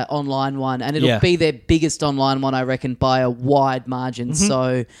online one, and it'll Yeah. be their biggest online one, I reckon, by a wide margin.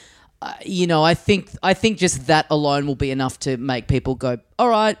 So, you know, I think just that alone will be enough to make people go, all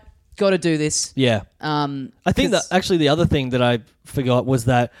right, got to do this. Yeah. I think that 'cause- actually the other thing that I forgot was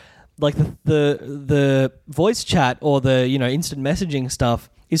that, like, the voice chat or the, you know, instant messaging stuff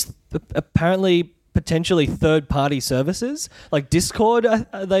is apparently potentially third-party services, like Discord.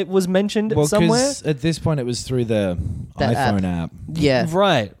 They was mentioned Well, somewhere. because at this point it was through the That iPhone app. Yeah.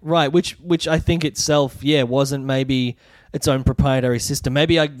 Right. Which I think itself, wasn't maybe its own proprietary system.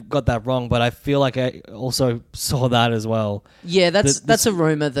 Maybe I got that wrong, but I feel like I also saw that as well. Yeah, that's this- a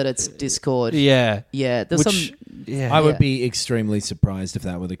rumor that it's Discord. Yeah. Yeah, there's Which, some. yeah. I would Yeah. be extremely surprised if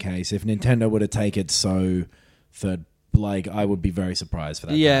that were the case. If Nintendo were to take it so I would be very surprised for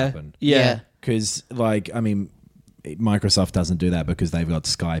that to yeah. happen. Yeah. Because, like, I mean, Microsoft doesn't do that because they've got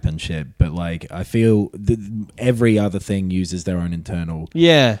Skype and shit. But, like, I feel every other thing uses their own internal.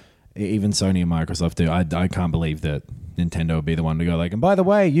 Yeah. Even Sony and Microsoft do. I can't believe that Nintendo would be the one to go, like, and by the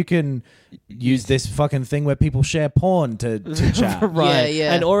way, you can use this fucking thing where people share porn to chat. Right.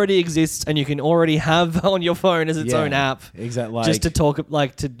 Yeah. And already exists, and you can already have on your phone as its Yeah. own app. Exactly. Like, Just to talk,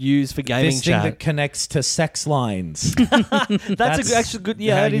 like, to use for gaming this thing chat. that connects to sex lines. That's actually good.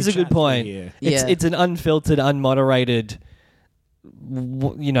 Yeah, how that you is a good chat through point. here. Yeah. It's an unfiltered, unmoderated,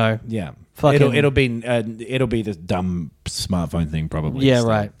 you know. Yeah. Fucking- It'll be the dumb smartphone thing probably. Yeah, So-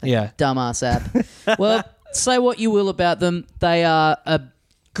 right. Yeah. Dumbass app. Well, say what you will about them, they are a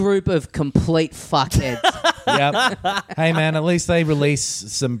group of complete fuckheads. Yep. Hey man, at least they release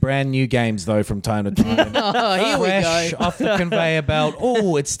some brand new games though from time to time. Oh, here we Fresh go. off the conveyor belt.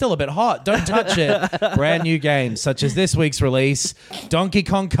 Oh, it's still a bit hot. Don't touch it. Brand new games such as this week's release, Donkey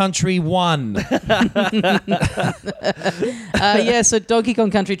Kong Country 1. Yeah, so Donkey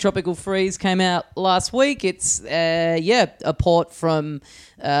Kong Country Tropical Freeze came out last week. It's a port from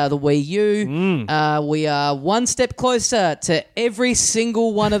the Wii U. We are one step closer to every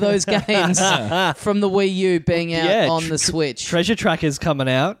single one of those games from the Wii U being out Yeah, on the Switch. Treasure Tracker's coming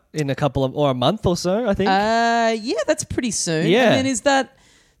out in a month or so, I think. Yeah, that's pretty soon. Yeah. And then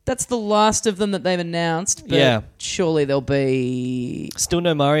that's the last of them that they've announced. But Yeah. surely there'll be. Still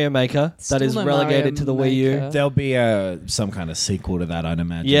no Mario Maker. Still That is no relegated Mario to the Wii U. Maker. There'll be some kind of sequel to that, I'd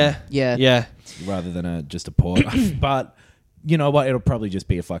imagine. Yeah. Yeah. Yeah. Rather than just a port. But you know what? It'll probably just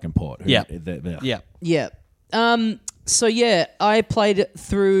be a fucking port. Yeah. Yeah. Yeah. Yeah. So yeah, I played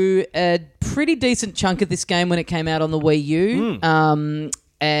through a pretty decent chunk of this game when it came out on the Wii U.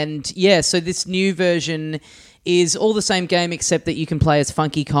 And yeah, so this new version is all the same game except that you can play as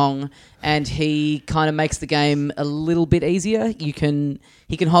Funky Kong, and he kind of makes the game a little bit easier. He can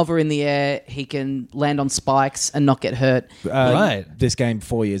hover in the air, he can land on spikes and not get hurt. Right. This game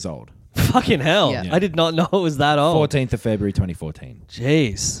 4 years old. Fucking hell. Yeah. I did not know it was that old. 14th of February 2014.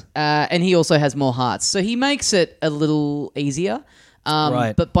 Jeez. And he also has more hearts. So he makes it a little easier.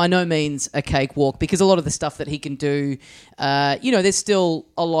 Right. But by no means a cakewalk, because a lot of the stuff that he can do, there's still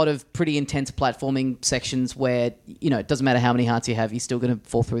a lot of pretty intense platforming sections where, it doesn't matter how many hearts you have, you're still going to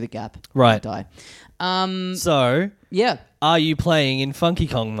fall through the gap Right. and die. So, Yeah. Are you playing in Funky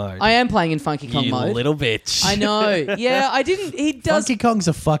Kong mode? I am playing in Funky Kong you mode. little bitch. I know. Yeah, I didn't. He does. Funky Kong's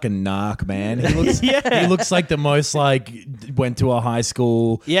a fucking narc, man. He looks like the most like went to a high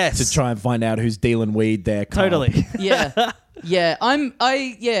school Yes. to try and find out who's dealing weed there. Totally. Yeah, yeah.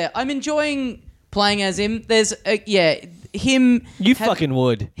 I'm enjoying playing as him. There's him. You fucking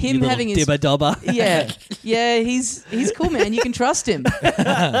would. him you having his- dibber dobber. Yeah. He's cool, man. You can trust him.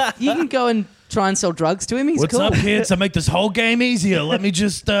 You can go and try and sell drugs to him. He's What's cool. up, kids? I make this whole game easier. Let me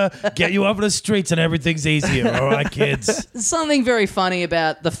just get you over the streets and everything's easier. All right, kids. Something very funny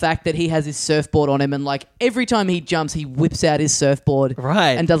about the fact that he has his surfboard on him, and like every time he jumps, he whips out his surfboard,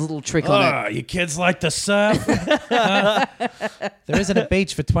 Right. and does a little trick on it. Oh, you kids like to surf? Huh? There isn't a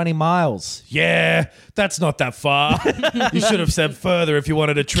beach for 20 miles. Yeah, that's not that far. You should have said further if you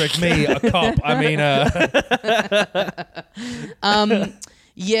wanted to trick me, a cop. I mean,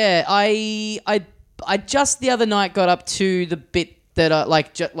 Yeah, I just the other night got up to the bit that I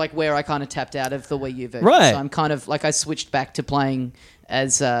like where I kind of tapped out of the Wii U version. Right. So I'm kind of like I switched back to playing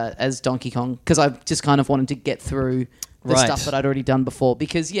as Donkey Kong because I just kind of wanted to get through the Right. stuff that I'd already done before.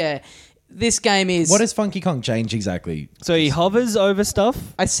 Because this game is. what does Funky Kong change exactly? So he hovers over stuff.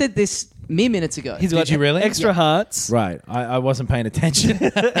 I said this mere minutes ago. He's Did got you really? extra Yeah. hearts. Right, I wasn't paying attention.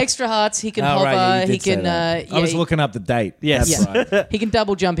 Extra hearts. He can Oh, hover. right, yeah, you he did say can. that. I was looking up the date. Yes. That's right. He can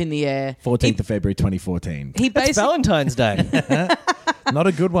double jump in the air. 14th of February 2014. He It's basically. Valentine's Day. Not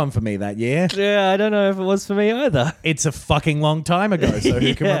a good one for me that year. Yeah, I don't know if it was for me either. It's a fucking long time ago, so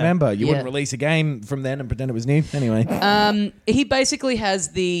who can Yeah. remember? You Yeah. wouldn't release a game from then and pretend it was new. Anyway. He basically has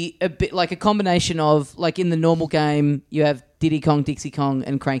a bit like a combination of like in the normal game you have Diddy Kong, Dixie Kong,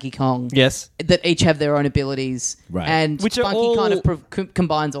 and Cranky Kong. Yes. That each have their own abilities, Right. And Which are Funky all- kind of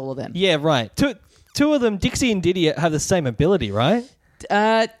combines all of them. Yeah, right. Two of them, Dixie and Diddy, have the same ability, right?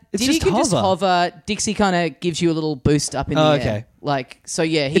 It's Diddy just can just hover. hover. Dixie kind of gives you a little boost up in the Oh, air. okay. Like so,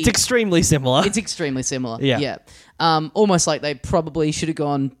 yeah. It's extremely similar. It's extremely similar. Yeah. Yeah. Almost like they probably should have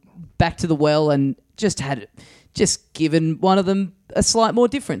gone back to the well and just given one of them a slight more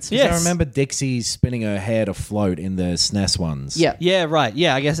difference. Yeah. Yes. I remember Dixie spinning her hair to float in the SNES ones. Yeah. Yeah, right.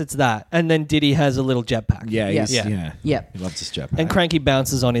 Yeah, I guess it's that. And then Diddy has a little jetpack. Yeah, Yeah. he's- Yeah. yeah. Yeah. He loves his jetpack. And Cranky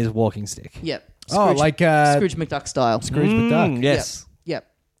bounces on his walking stick. Yeah. Oh, like Scrooge McDuck style. Scrooge McDuck. Yes. Yep.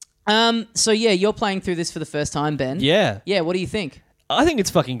 So yeah, you're playing through this for the first time, Ben. Yeah. Yeah. What do you think? I think it's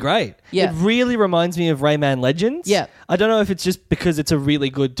fucking great. Yeah. It really reminds me of Rayman Legends. Yeah. I don't know if it's just because it's a really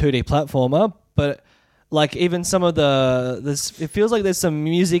good 2D platformer, but like even some of it feels like there's some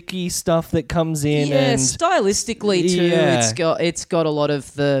music-y stuff that comes in. Yeah. and Stylistically too, Yeah. it's got a lot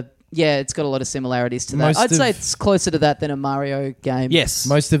of the. Yeah, it's got a lot of similarities to that. Most I'd of- say it's closer to that than a Mario game. Yes.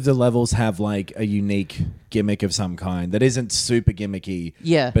 Most of the levels have like a unique gimmick of some kind that isn't super gimmicky.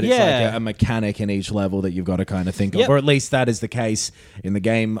 Yeah. But it's Yeah. like a mechanic in each level that you've got to kind of think Yep. of. Or at least that is the case in the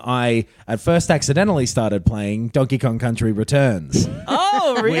game. I at first accidentally started playing Donkey Kong Country Returns.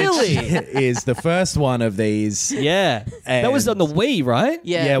 Oh, really? Which is the first one of these. Yeah. That was on the Wii, right?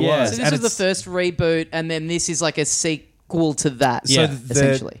 Yeah. Yeah, it Yeah. was. So this And was the it's- first reboot, and then this is like a sequel to that. So Yeah,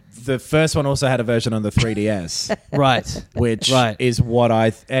 essentially. the first one also had a version on the 3DS. Right. Which Right. is what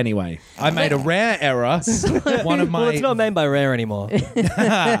anyway. I made a rare error. One of my Well, it's not made by Rare anymore.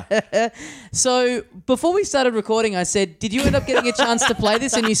 So before we started recording, I said, "Did you end up getting a chance to play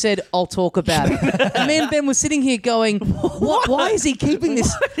this?" And you said, "I'll talk about it." And me and Ben were sitting here going, "What? Why is he keeping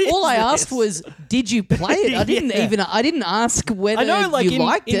this?" All I asked was, "Did you play it?" I didn't Yeah. I didn't ask whether I know, like you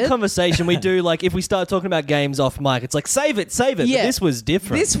liked in it. conversation, we do like if we start talking about games off mic, it's like save it. Yeah. But this was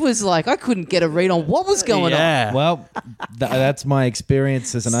different. This was like I couldn't get a read on what was going on. yeah. Well, that's my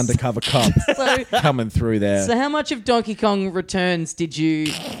experience as an undercover cop So, coming through there. so how much of Donkey Kong Returns did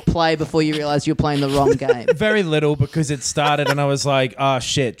you play before you realized you were playing the wrong game? Very little because it started and I was like, oh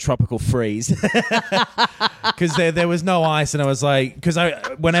shit, tropical freeze. Because there was no ice and I was like, because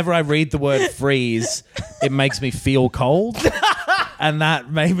whenever I read the word freeze, it makes me feel cold. And that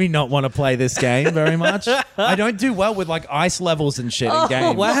made me not want to play this game very much. I don't do well with like ice levels and shit in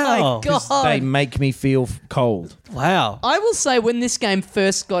games. wow. My God. They make me feel cold. Wow. I will say when this game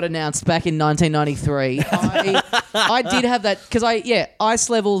first got announced back in 1993, I did have that because ice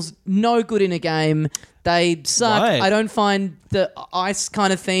levels no good in a game. They suck. Right. I don't find the ice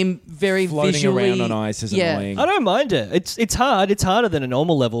kind of theme very Floating visually around on ice is yeah. annoying. I don't mind it. It's hard. It's harder than a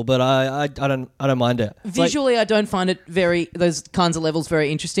normal level, but I don't mind it. It's like- Visually, I don't find it those kinds of levels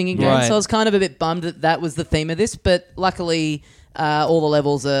very interesting in games. Right. So I was kind of a bit bummed that was the theme of this. But luckily, all the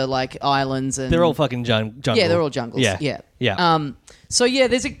levels are like islands and they're all fucking jungle. yeah, they're all jungles. Yeah. Yeah. So yeah,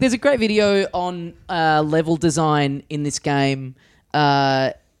 there's a great video on level design in this game,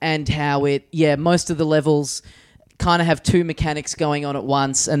 and how most of the levels kind of have two mechanics going on at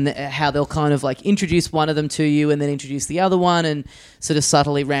once, and how they'll kind of like introduce one of them to you and then introduce the other one and sort of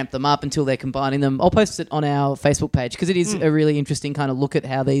subtly ramp them up until they're combining them. I'll post it on our Facebook page because it is a really interesting kind of look at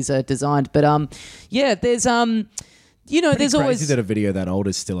how these are designed. But yeah, there's there's Crazy always that a video that old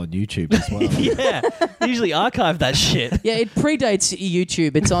is still on YouTube as well. Yeah, they usually archive that shit. yeah, it predates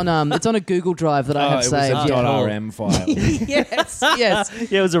YouTube. It's on a Google Drive that I have it saved. was a Yeah. .rm file. yes. Yeah,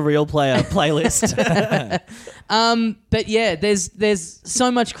 it was a real player playlist. But yeah, there's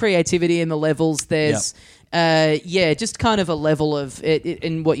so much creativity in the levels. There's just kind of a level of it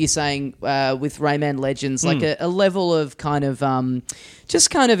in what you're saying with Rayman Legends, like a level of kind of just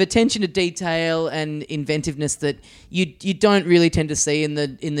kind of attention to detail and inventiveness that you don't really tend to see in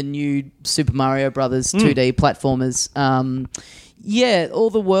the new Super Mario Brothers 2D platformers. All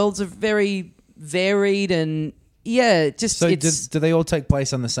the worlds are very varied and just So it's do they all take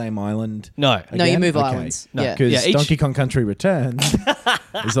place on the same island? No. no, you again? move Okay. islands. No, Yeah. because Yeah, each- Donkey Kong Country Returns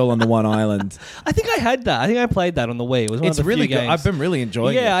is all on the one island. I think I had that. I think I played that on the Wii. It was one It's of the really few good. games. I've been really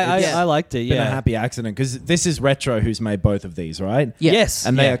enjoying it. I liked it. It's been a Yeah. happy accident because this is Retro who's made both of these, right? Yeah. Yes.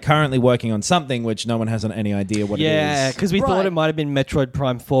 And they yeah. are currently working on something which no one has any idea what it Yeah, is. because we Right. thought it might have been Metroid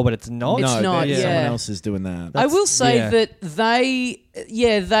Prime 4, but it's not. It's not, someone yeah. else is doing that. I will say yeah. that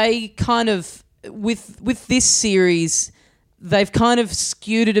they kind of with this series, they've kind of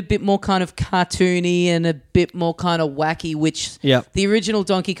skewed it a bit more kind of cartoony and a bit more kind of wacky, which Yep. the original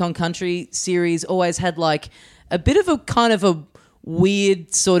Donkey Kong Country series always had like a bit of a kind of a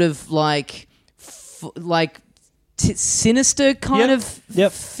weird sort of like sinister kind Yep. of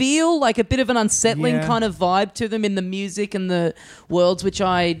Yep. feel, like a bit of an unsettling Yeah. kind of vibe to them in the music and the worlds, which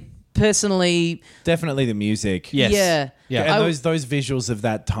I personally Definitely the music. Yes. yeah. Yeah. And I- those visuals of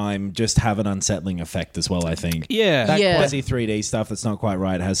that time just have an unsettling effect as well, I think. Yeah. That Yeah. quasi 3D stuff that's not quite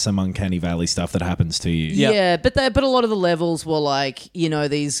right has some uncanny valley stuff that happens to you. Yep. Yeah, but a lot of the levels were like,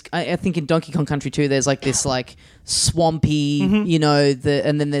 these. I think in Donkey Kong Country 2, there's like this like swampy,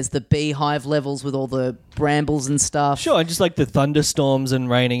 and then there's the beehive levels with all the brambles and stuff. Sure, and just like the thunderstorms and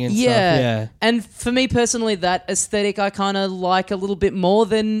raining and stuff. Yeah. And for me personally, that aesthetic I kind of like a little bit more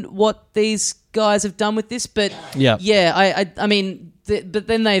than what these guys have done with this. But Yeah. I mean. But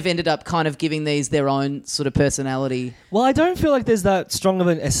then they've ended up kind of giving these their own sort of personality. Well, I don't feel like there's that strong of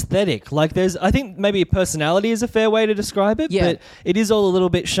an aesthetic. Like I think maybe personality is a fair way to describe it, Yeah. but it is all a little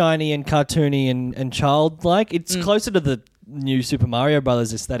bit shiny and cartoony and childlike. It's closer to the new Super Mario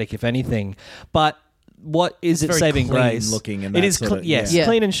Brothers aesthetic, if anything. But what is It's it very saving clean grace? looking and it that is sort of- yes, yeah.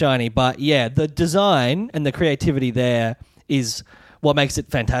 clean and shiny. But yeah, the design and the creativity there is what makes it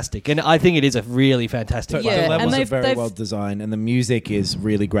fantastic. And I think it is a really fantastic So Yeah, the and levels are they've- very they've- well designed, and the music is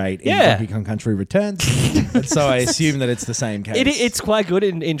really great in Yeah. Donkey Kong Country Returns. And so I assume that it's the same case. It's quite good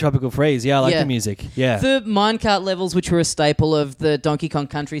in Tropical Freeze. Yeah, I like Yeah. the music. Yeah. The minecart levels, which were a staple of the Donkey Kong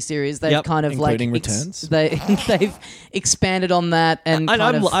Country series, they've Yep, kind of including like Returns. they've expanded on that and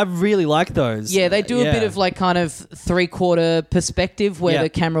kind of, I really like those. yeah, they do a bit Yeah. of like kind of 3/4 perspective where Yeah. the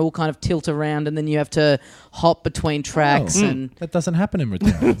camera will kind of tilt around and then you have to hop between tracks That doesn't happen in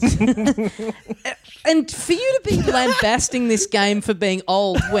Returns. and for you to be lambasting this game for being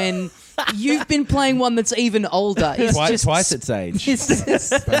old when you've been playing one that's even older is just twice its age,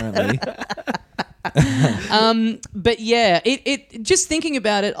 it's- apparently. But yeah, it just thinking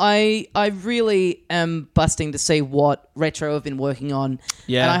about it, I really am busting to see what Retro have been working on.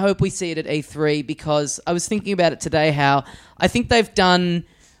 Yeah. And I hope we see it at E3 because I was thinking about it today how I think they've done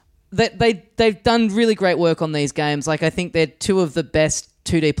they've done really great work on these games. Like I think they're two of the best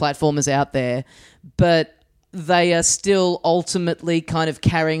 2D platformers out there, but they are still ultimately kind of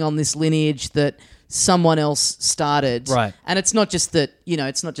carrying on this lineage that someone else started. Right. And it's not just that,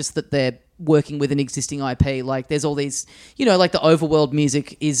 it's not just that they're working with an existing IP. Like there's all these, like the overworld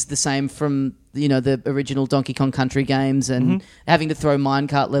music is the same from, the original Donkey Kong Country games and having to throw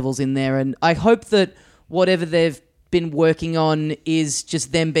minecart levels in there. And I hope that whatever they've been working on is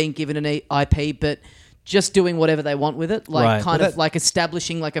just them being given an IP, but just doing whatever they want with it. Like Right. kind But of like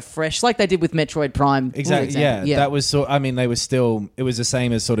establishing like a fresh, like they did with Metroid Prime. for Exactly. example. Yeah, that was so. I mean, they were still. It was the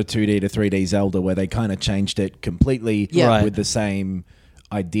same as sort of 2D to 3D Zelda, where they kind of changed it completely Yeah. Right. with the same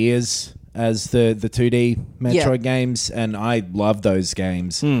ideas as the 2D Metroid Yeah. games, and I love those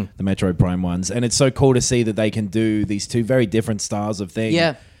games, the Metroid Prime ones, and it's so cool to see that they can do these two very different styles of thing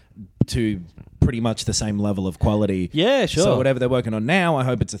Yeah. to pretty much the same level of quality. Yeah, sure. So whatever they're working on now, I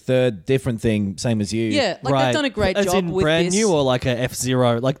hope it's a third different thing, same as you. Yeah, like they've done a great As job in with brand this. new or like a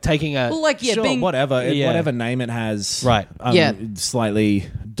F-Zero, like taking a Well, like, yeah, Sure, being... whatever, Yeah. whatever name it has. Right. Yeah. Slightly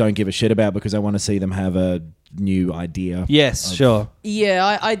don't give a shit about because I want to see them have a new idea. Yes, sure.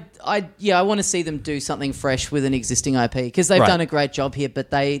 Yeah, I want to see them do something fresh with an existing IP because they've Right. done a great job here. But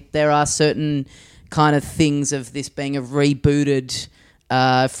there are certain kind of things of this being a rebooted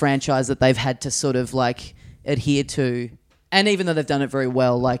franchise that they've had to sort of like adhere to. And even though they've done it very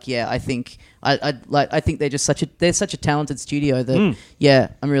well, like I think I think they're just such a talented studio that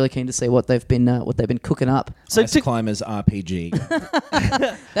I'm really keen to see what they've been cooking up. So Ice Climbers RPG.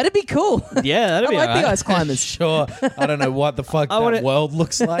 That'd be cool. yeah, that'd I be like alright. the Ice Climbers. Sure. I don't know what the fuck that wanna- world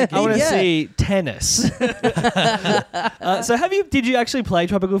looks like. I want to Yeah. see tennis. So did you actually play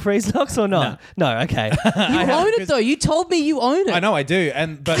Tropical Freeze Knocks or not? No, okay. You own it though. You told me you own it. I know I do,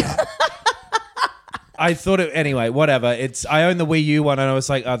 but I thought it anyway. Whatever. I own the Wii U one, and I was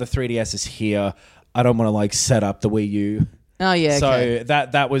like, oh, the 3DS is here. I don't want to like set up the Wii U. Oh yeah. So okay.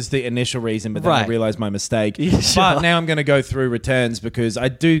 that was the initial reason, but then I Right. realized my mistake. Yeah, sure. But now I'm going to go through returns because I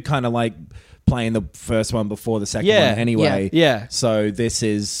do kind of like playing the first one before the second Yeah. one anyway. Yeah. So this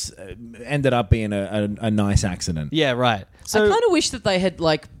is ended up being a nice accident. Yeah, right. I So kind of wish that they had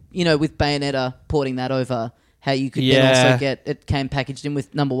with Bayonetta porting that over, how you could then Yeah. also get it came packaged in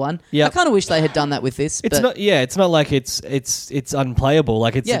with number one. Yep. I kind of wish they had done that with this. it's but not. Yeah, it's not like it's unplayable.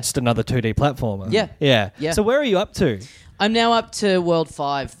 Like it's Yeah. just another 2D platformer. Yeah. Yeah. Yeah. So where are you up to? I'm now up to World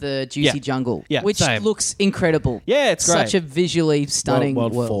 5, the Juicy Yeah. Jungle, Yeah, which same. looks incrable. Yeah, it's great. Such a visually stunning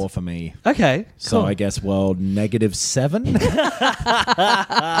World world. 4 for me. Okay. So Cool. I guess world -7.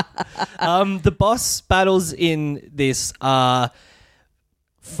 The boss battles in this are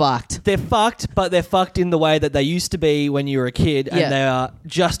Fucked. they're fucked, but they're fucked in the way that they used to be when you were a kid, and Yeah. they are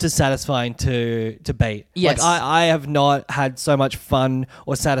just as satisfying to beat. Yes. Like I have not had so much fun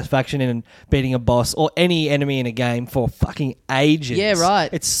or satisfaction in beating a boss or any enemy in a game for fucking ages. Yeah, right.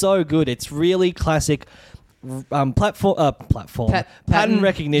 It's so good. It's really classic pattern Pattern-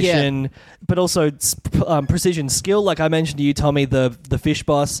 recognition, but also precision skill. Like I mentioned to you, Tommy, the fish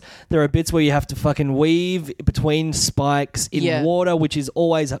boss. There are bits where you have to fucking weave between spikes in Yeah. water, which is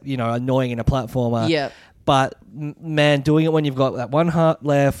always annoying in a platformer. Yeah. But man, doing it when you've got that one heart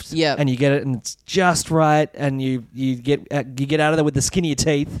left, Yeah. and you get it, and it's just right, and you get out of there with the skin of your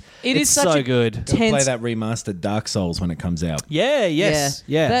teeth. It is it's such so a good. tense. Play that remastered Dark Souls when it comes out. Yeah. Yes.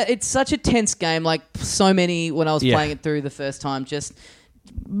 Yeah. It's such a tense game. Like so many when I was Yeah. playing it through the first time, just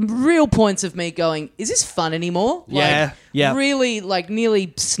real points of me going, is this fun anymore? Yeah, Like, yeah. Really, like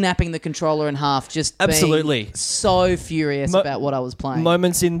nearly snapping the controller in half, just Absolutely. being so furious about what I was playing.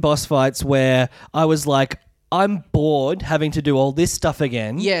 Moments in boss fights where I was like, I'm bored having to do all this stuff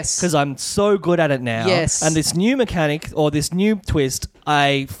again. Yes. Because I'm so good at it now. Yes. And this new mechanic or this new twist,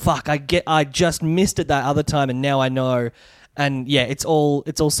 I just missed it that other time, and now I know. And yeah, it's all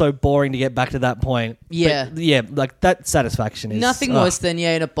so boring to get back to that point. Yeah. But yeah, like that satisfaction is Nothing worse than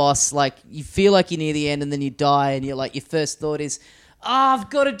in a boss, like you feel like you're near the end and then you die and you're like, your first thought is, I've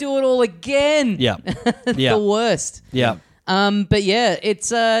got to do it all again. Yeah. Yeah. The worst. Yeah. But yeah,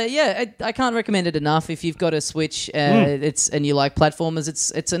 it's I can't recommend it enough. If you've got a Switch, and you like platformers,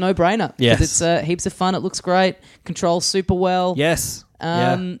 it's a no-brainer. 'Cause Yes. it's heaps of fun. It looks great, controls super well. Yes.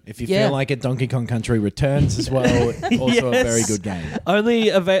 If you feel like it, Donkey Kong Country Returns as well. Also a Yes. very good game.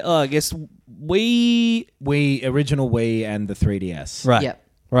 Only I guess we Original Wii and the 3DS. right. Yeah.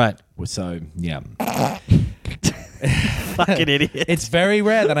 Right. So, yeah. Fucking idiot. It's very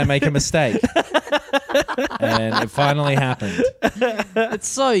rare that I make a mistake. And it finally happened. It's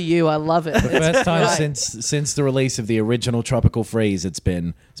so you. I love it. The first time Right. since the release of the original Tropical Freeze, it's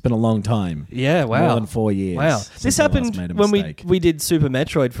been a long time. Yeah, wow. More than 4 years. Wow. since This I last happened made a when mistake. we did Super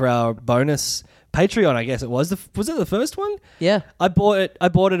Metroid for our bonus Patreon, I guess it was. Was it the first one? Yeah. I bought it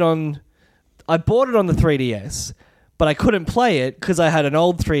on the 3DS, but I couldn't play it because I had an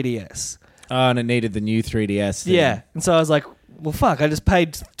old 3DS. Oh, and it needed the new 3DS thing. Yeah. And so I was like, well, fuck, I just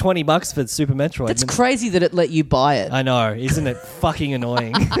paid $20 for Super Metroid. That's crazy that it let you buy it. I know, isn't it fucking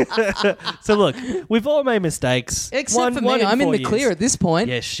annoying? So look, we've all made mistakes. Except for me, I'm in 4 the clear years. at this point.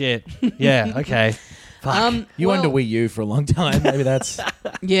 Yeah, shit. Yeah, okay. Fuck. You owned a well, Wii U for a long time. Maybe that's...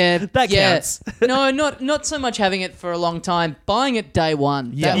 Yeah, That yeah. counts. No, not so much having it for a long time. Buying it day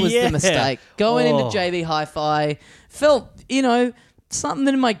one, Yeah. that was Yeah. the mistake. Going into Oh. JB Hi-Fi, felt something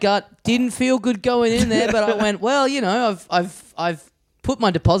in my gut didn't feel good going in there, but I went, well, I've put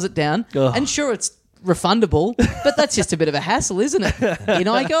my deposit down, Ugh. and sure, it's refundable, but that's just a bit of a hassle, isn't it? In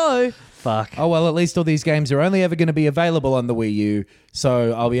I go. Fuck. Oh, well, at least all these games are only ever going to be available on the Wii U,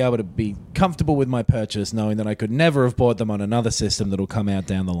 so I'll be able to be comfortable with my purchase knowing that I could never have bought them on another system that'll come out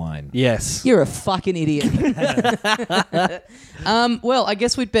down the line. Yes. You're a fucking idiot. Well, I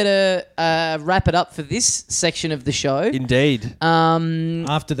guess we'd better wrap it up for this section of the show. Indeed.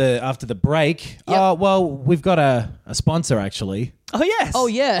 After the break, oh, well, we've got a sponsor, actually. Oh, yes. Oh,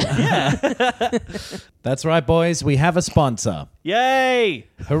 yeah. That's right, boys. We have a sponsor. Yay.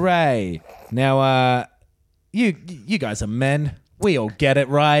 Hooray. Now, you guys are men. We all get it,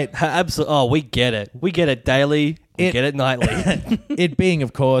 right? Absolutely. Oh, we get it. We get it daily. We get it nightly. It being,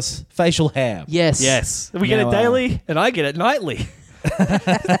 of course, facial hair. Yes. Yes. We get Now, it daily, and I get it nightly.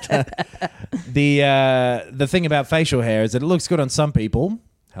 The thing about facial hair is that it looks good on some people.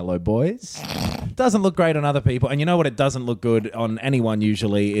 Hello, boys. Doesn't look great on other people. And you know what? It doesn't look good on anyone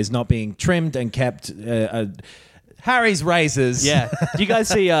usually is not being trimmed and kept. Harry's razors. Yeah. Do you guys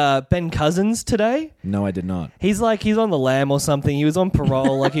see Ben Cousins today? No, I did not. He's on the lam or something. He was on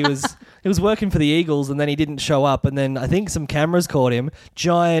parole. Like he was working for the Eagles, and then he didn't show up. And then I think some cameras caught him.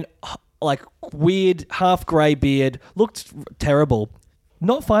 Giant, like weird half grey beard. Looked terrible.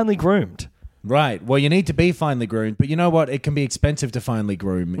 Not finely groomed. Right. Well, you need to be finely groomed, but you know what? It can be expensive to finely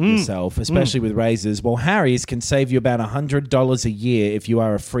groom yourself, especially with razors. Well, Harry's can save you about $100 a year if you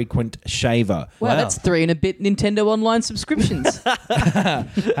are a frequent shaver. Wow, that's 3 and a bit Nintendo Online subscriptions.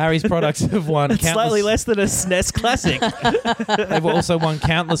 Harry's products have won It's slightly less than a SNES Classic. They've also won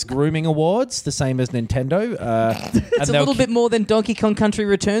countless grooming awards, the same as Nintendo. It's a little bit more than Donkey Kong Country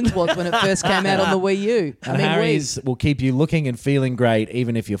Returns was when it first came out on the Wii U. And Harry's will keep you looking and feeling great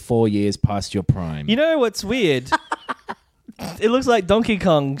even if you're 4 years past your prime. You know what's weird? It looks like Donkey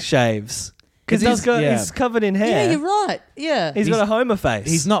Kong shaves. Because he's covered in hair. Yeah, you're right. Yeah. He's got a Homer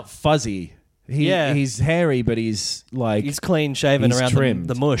face. He's not fuzzy. He's hairy, but he's like... He's clean shaven he's around trimmed.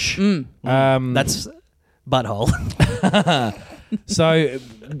 the mush. That's butthole. So,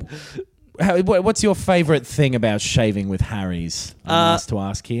 what's your favourite thing about shaving with Harry's? I'm asked to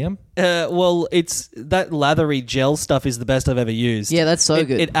ask here. Well, it's that lathery gel stuff is the best I've ever used. Yeah, that's so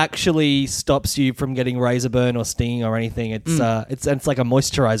good. It actually stops you from getting razor burn or stinging or anything. It's like a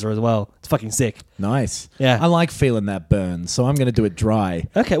moisturizer as well. It's fucking sick. Nice. Yeah. I like feeling that burn, so I'm going to do it dry.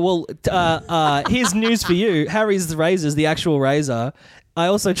 Okay, well, here's news for you. Harry's razors, the actual razor, I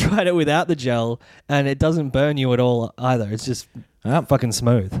also tried it without the gel, and it doesn't burn you at all either. It's just fucking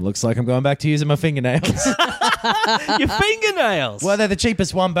smooth. Looks like I'm going back to using my fingernails. Your fingernails! Well, they're the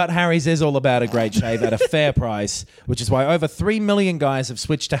cheapest one, but Harry's is all about a great shave at a fair price, which is why over 3 million guys have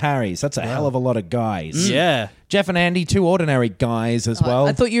switched to Harry's. That's a hell of a lot of guys. Yeah. Jeff and Andy, 2 ordinary guys as well.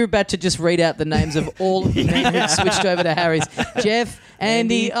 I thought you were about to just read out the names of all of the men who switched over to Harry's. Jeff,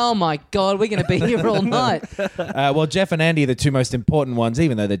 Andy, oh my God, we're going to be here all night. Well, Jeff and Andy are the 2 most important ones,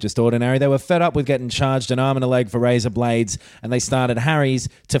 even though they're just ordinary. They were fed up with getting charged an arm and a leg for razor blades, and they started Harry's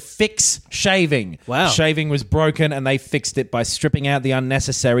to fix shaving. Wow. Shaving was broken, and they fixed it by stripping out the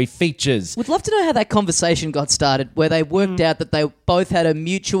unnecessary features. Would love to know how that conversation got started, where they worked out that they both had a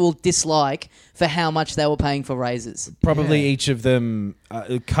mutual dislike for how much they were paying for razors. Probably each of them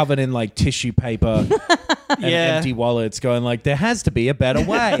covered in like tissue paper and empty wallets going like, there has to be a better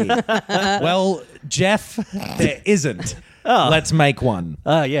way. Well, Jeff, there isn't. Let's make one.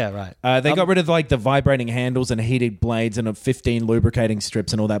 Yeah, right. They got rid of like the vibrating handles and heated blades and 15 lubricating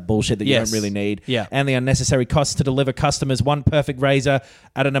strips and all that bullshit that you don't really need. Yeah. And the unnecessary costs to deliver customers one perfect razor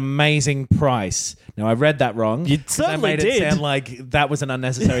at an amazing price. Now, I read that wrong. You certainly made did. it sound like that was an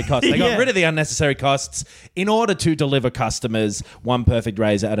unnecessary cost. They got rid of the unnecessary costs in order to deliver customers one perfect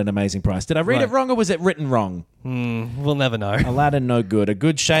razor at an amazing price. Did I read it wrong or was it written wrong? We'll never know. Aladdin, no good. A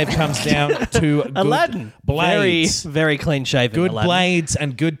good shave comes down to good Aladdin. blades. Very, very clean shaven. Good Aladdin. blades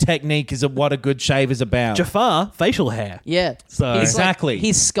and good technique is what a good shave is about. Jafar, facial hair. Yeah. So- He's Exactly.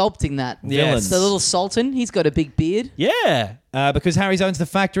 he's sculpting that. Villains. The little Sultan, he's got a big beard. Yeah. Because Harry's owns the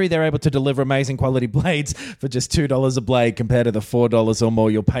factory, they're able to deliver amazing quality blades for just $2 a blade compared to the $4 or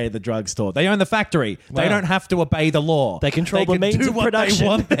more you'll pay at the drugstore. They own the factory. They don't have to obey the law. They control the can means do of what production. They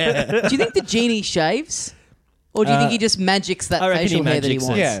want there. Do you think the genie shaves? Or do you think he just magics that I reckon facial he hair that he magics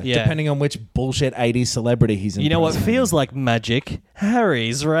wants? it. Yeah, depending on which bullshit 80s celebrity he's in. You know what feels like magic?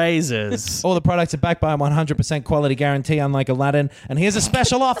 Harry's razors. All the products are backed by a 100% quality guarantee, unlike Aladdin. And here's a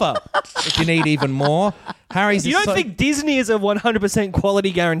special offer if you need even more. Harry's You is don't think Disney is a 100%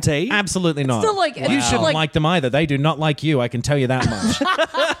 quality guarantee? Absolutely not. Still like- you Wow. shouldn't like- like them either. They do not like you, I can tell you that much.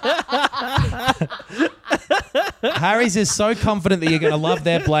 Harry's is so confident that you're going to love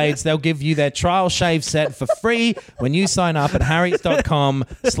their blades, they'll give you their trial shave set for free when you sign up at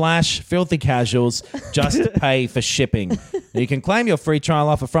harrys.com/filthycasuals. Just pay for shipping. You can claim your free trial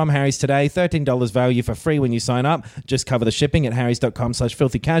offer from Harry's today. $13 value for free when you sign up. Just cover the shipping at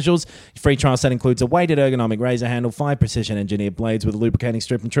harrys.com/filthycasuals. Your free trial set includes a weighted ergonomic razor handle, 5 precision engineered blades with a lubricating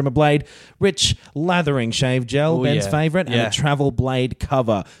strip and trimmer blade, rich lathering shave gel, Ooh, Ben's yeah. favorite, and Yeah. a travel blade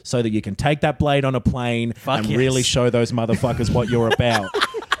cover so that you can take that blade on a plane and yes. really show those motherfuckers what you're about.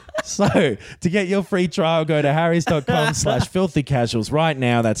 So, to get your free trial, go to harrys.com/filthycasuals right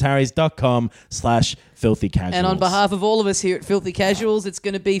now. That's harrys.com/filthycasuals. And on behalf of all of us here at Filthy Casuals, it's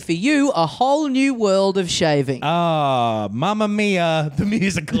going to be for you a whole new world of shaving. Ah, Mamma Mia, the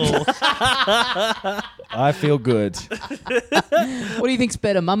musical. I feel good. What do you think's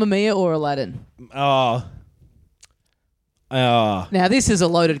better, Mamma Mia or Aladdin? Oh. Now, this is a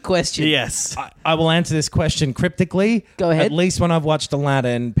loaded question. Yes. I will answer this question cryptically. Go ahead. At least when I've watched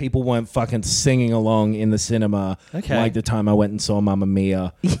Aladdin, people weren't fucking singing along in the cinema Okay. like the time I went and saw Mamma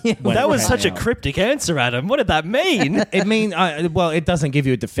Mia. when That it was came such a out. cryptic answer, Adam. What did that mean? It mean, well, it doesn't give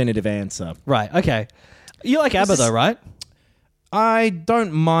you a definitive answer. Right, okay. You like ABBA, though, right? I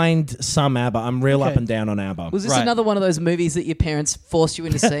don't mind some ABBA. I'm real Okay. up and down on ABBA. Was this Right. another one of those movies that your parents forced you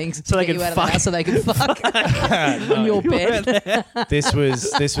into seeing to they get could you out of fuck. the house so they could fuck on your bed? This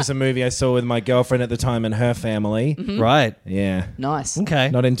was a movie I saw with my girlfriend at the time and her family. Right. Yeah. Nice. Okay.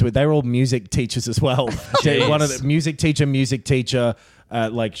 Not into it. They were all music teachers as well. One of the music teacher.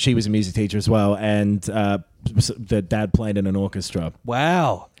 Like she was a music teacher as well, and the dad played in an orchestra.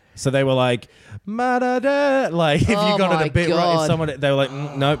 Wow. So they were like, "Ma-da-da," like if you Oh got my it a bit right, God. if someone they were like,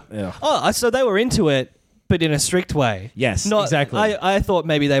 nope. Ugh. Oh, so they were into it, but in a strict way. Yes, Not, exactly. I thought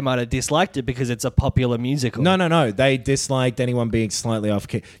maybe they might have disliked it because it's a popular musical. No. They disliked anyone being slightly off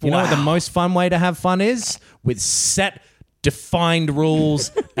key. You know what the most fun way to have fun is? With set, defined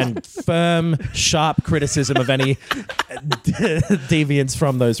rules and firm, sharp criticism of any deviance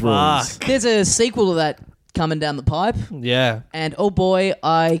from those rules. There's a sequel to that coming down the pipe, Yeah. and oh boy,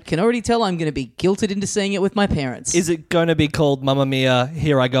 I can already tell I'm going to be guilted into seeing it with my parents. Is it going to be called Mamma Mia,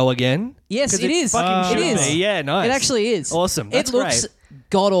 Here I Go Again? Yes, 'Cause it is. Fucking It should is. be. Yeah, nice. It actually is. Awesome. That's it looks great.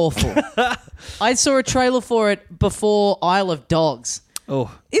 god awful. I saw a trailer for it before Isle of Dogs.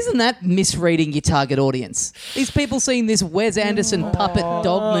 Oh. Isn't that misreading your target audience? These people seeing this Wes Anderson puppet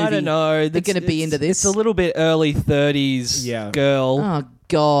dog movie. I don't know. They're going to be into this. It's a little bit early 30s girl. Oh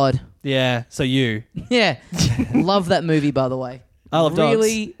God. Yeah, so you. Yeah. Love that movie, by the way. Isle of Dogs.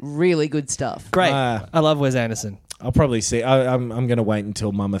 Really, really good stuff. Great. Ah. I love Wes Anderson. I'll probably see. I'm going to wait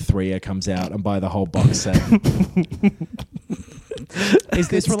until Mama 3 comes out and buy the whole box set. Is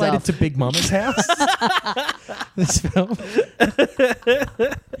this Good related stuff. to Big Mama's house? This film?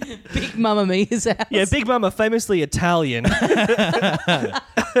 Big Mamma Mia's house. Yeah, Big Mama, famously Italian.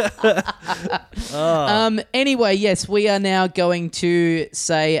 Anyway, yes, we are now going to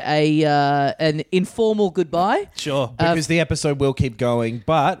say an informal goodbye. Sure. Because the episode will keep going,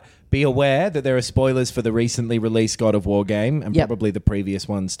 but be aware that there are spoilers for the recently released God of War game and Yep. probably the previous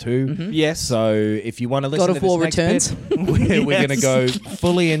ones too. Yes. So if you want to listen God to of this War next Returns. bit, we're going to Yes. go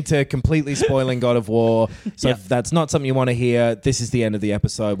fully into completely spoiling God of War. So Yep. if that's not something you want to hear, this is the end of the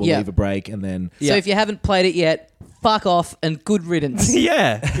episode. We'll Yep. leave a break and then... So if you haven't played it yet, fuck off and good riddance.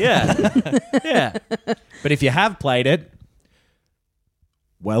 Yeah, yeah. But if you have played it,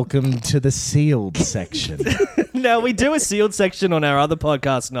 welcome to the sealed section. Now, we do a sealed section on our other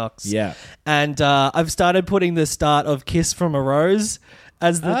podcast, Knox. Yeah. And I've started putting the start of Kiss from a Rose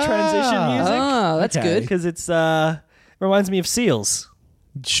as the transition music. Ah, that's Okay. good. Because it's reminds me of Seals.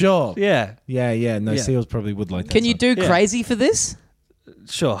 Sure. Yeah, Yeah. No, Yeah. seals probably would like that. Can you song. do Yeah. crazy for this?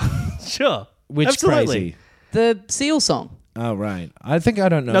 sure. Sure. Which Absolutely. crazy? The Seal song? Oh, right. I think I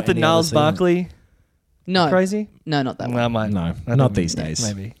don't know. Not the any other Niles seal- Barkley No. crazy? No, not that one. No, mine. No, I not don't- these days.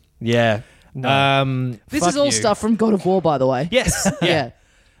 Maybe. Yeah. No. This Fuck is all you. stuff from God of War, by the way. Yes. Yeah.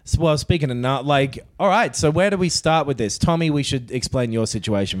 Well, speaking of not, like, all right, so where do we start with this? Tommy, we should explain your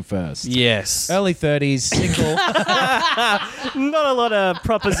situation first. Yes. Early 30s, single. Not a lot of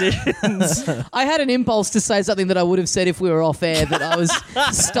propositions. I had an impulse to say something that I would have said if we were off air, but I was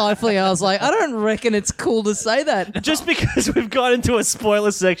stifling. I was like, I don't reckon it's cool to say that. Just because we've got into a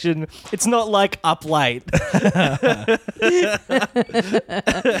spoiler section, it's not like up late.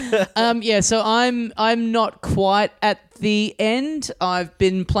 Yeah, so I'm not quite at the end. I've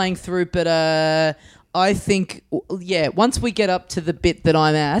been playing through, but I think once we get up to the bit that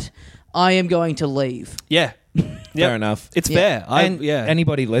I'm at, I am going to leave. Yeah. Fair enough. It's Yeah. fair. And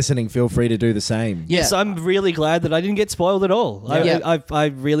anybody listening, feel free to do the same. Yeah. Yes, I'm really glad that I didn't get spoiled at all. Yeah. I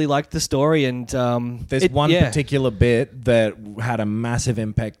really liked the story, and There's one particular bit that had a massive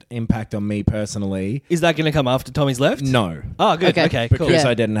impact on me personally. Is that going to come after Tommy's left? No, Oh, good. Okay. Okay, cool. because Yeah.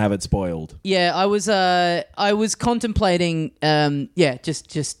 I didn't have it spoiled. Yeah, I was contemplating, just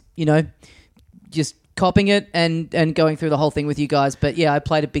just copping it and going through the whole thing with you guys. But yeah, I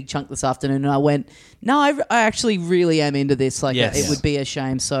played a big chunk this afternoon, and I went, no, I actually really am into this. Like, Yes. it would be a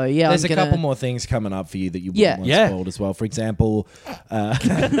shame. So yeah, There's I'm a gonna, couple more things coming up for you that you Yeah. wouldn't want Yeah. spoiled as well. For example,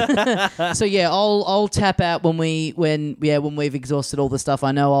 So yeah, I'll tap out when we've exhausted all the stuff.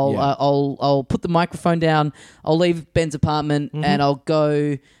 I know I'll put the microphone down. I'll leave Ben's apartment and I'll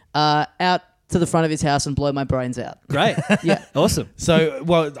go out to the front of his house and blow my brains out. Great. Yeah. Awesome. so,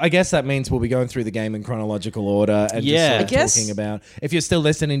 well, I guess that means we'll be going through the game in chronological order and Yeah. just sort I of guess- talking about, if you're still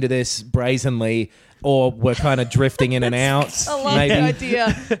listening to this brazenly or we're kind of drifting in and out, I love maybe. the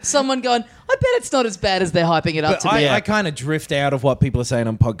idea. Someone going, I bet it's not as bad as they're hyping it up But to be. I kind of drift out of what people are saying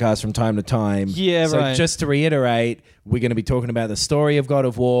on podcasts from time to time. Yeah, so right. just to reiterate, we're going to be talking about the story of God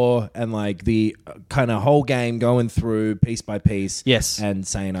of War and like the kind of whole game going through piece by piece. Yes. And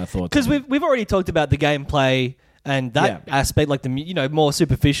saying our thoughts. Because on it. we've already talked about the gameplay and that Yeah. aspect, like the more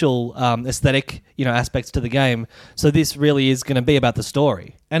superficial aesthetic aspects to the game. So this really is going to be about the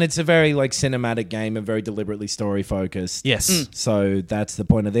story. And it's a very like cinematic game and very deliberately story focused. Yes. So that's the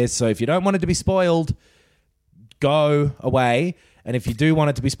point of this. So if you don't want it to be spoiled, go away. And if you do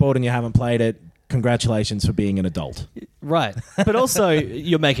want it to be spoiled and you haven't played it, congratulations for being an adult. Right. But also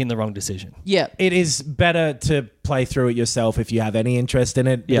you're making the wrong decision. Yeah. It is better to play through it yourself if you have any interest in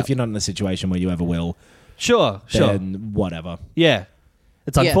it. But Yeah. if you're not in a situation where you ever will, Sure. then whatever. Yeah.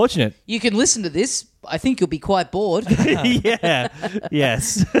 It's Yeah. unfortunate. You can listen to this. I think you'll be quite bored. Yeah.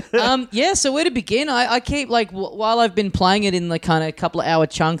 Yes. So where to begin? I keep while I've been playing it in the kind of couple of hour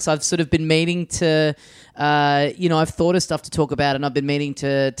chunks, I've sort of been meaning to, I've thought of stuff to talk about, and I've been meaning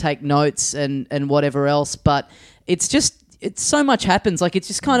to take notes and whatever else. But it's so much happens. Like, it's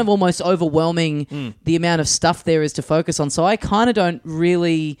just kind of almost overwhelming the amount of stuff there is to focus on. So I kind of don't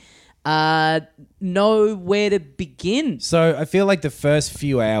really know where to begin. So I feel like the first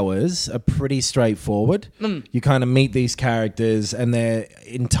few hours are pretty straightforward. You kind of meet these characters and their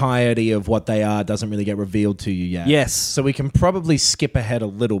entirety of what they are doesn't really get revealed to you yet. Yes. So we can probably skip ahead a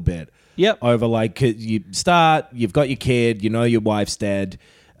little bit. Yep. Over like you start, you've got your kid, you know your wife's dead,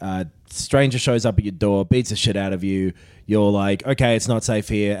 stranger shows up at your door, beats the shit out of you. You're like, okay, it's not safe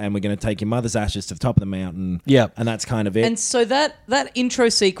here, and we're going to take your mother's ashes to the top of the mountain. Yep. And that's kind of it. And so that intro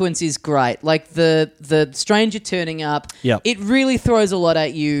sequence is great. Like the stranger turning up, Yep. it really throws a lot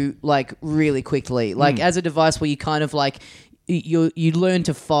at you, like, really quickly. Like, as a device where you kind of like you learn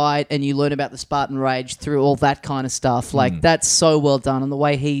to fight and you learn about the Spartan Rage through all that kind of stuff. Like, that's so well done, and the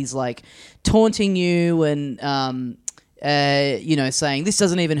way he's like taunting you and saying this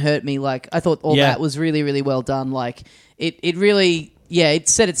doesn't even hurt me. Like, I thought all that was really, really well done. Like, it really, it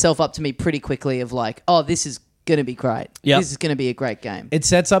set itself up to me pretty quickly of like, oh, this is going to be great. Yep. This is going to be a great game. It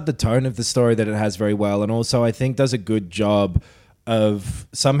sets up the tone of the story that it has very well, and also I think does a good job of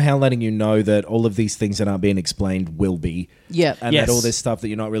somehow letting you know that all of these things that aren't being explained will be. Yeah. And Yes. that all this stuff that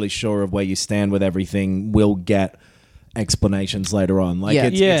you're not really sure of where you stand with everything will get explanations later on. Like, Yeah.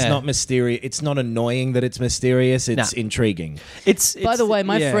 it's not mysterious. It's not annoying that it's mysterious. It's intriguing. By the way,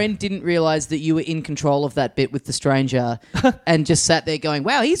 my friend didn't realize that you were in control of that bit with the stranger and just sat there going,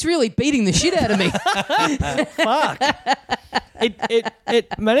 wow, he's really beating the shit out of me.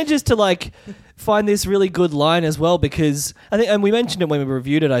 it manages to like find this really good line as well, because I think, and we mentioned it when we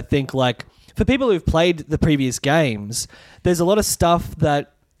reviewed it, I think, like, for people who've played the previous games, there's a lot of stuff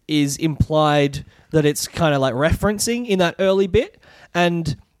that is implied that it's kind of like referencing in that early bit,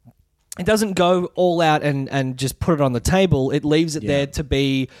 and it doesn't go all out and just put it on the table. It leaves it there to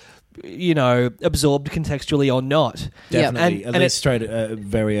be, absorbed contextually or not. Definitely. And At least straight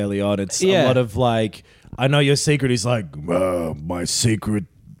very early on. It's Yeah. a lot of like, I know your secret. He's like, my secret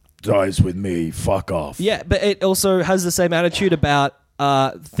dies with me. Fuck off. Yeah, but it also has the same attitude about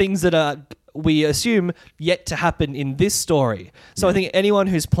things that are, we assume, yet to happen in this story. So I think anyone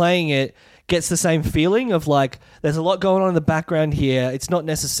who's playing it gets the same feeling of like, there's a lot going on in the background here. It's not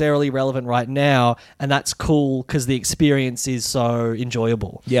necessarily relevant right now, and that's cool because the experience is so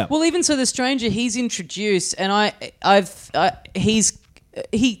enjoyable. Yeah. Well, even so, the stranger he's introduced, and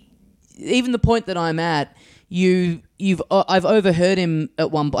even the point that I'm at, I've overheard him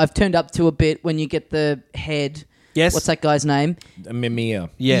at one. I've turned up to a bit when you get the head. Yes. What's that guy's name? Mimir.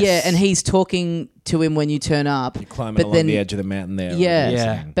 Yes. Yeah, and he's talking to him when you turn up. Climbing but along then the edge of the mountain there. Yeah. like,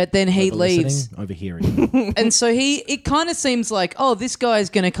 Yeah. listening. But then he Over-listening, leaves. overhearing. And so it kind of seems like, oh, this guy's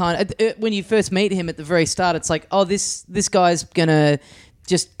going to kind of, when you first meet him at the very start, it's like, oh, this guy's going to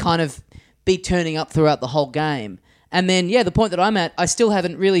just kind of be turning up throughout the whole game. And then, yeah, the point that I'm at, I still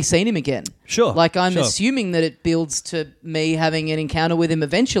haven't really seen him again. Sure. Like, I'm sure. assuming that it builds to me having an encounter with him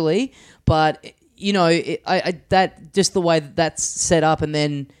eventually. But, you know, that just the way that that's set up, and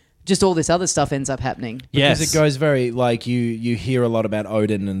then just all this other stuff ends up happening. Yes. Because it goes very, like, you hear a lot about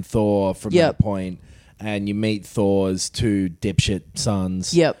Odin and Thor from Yep. that point, and you meet Thor's two dipshit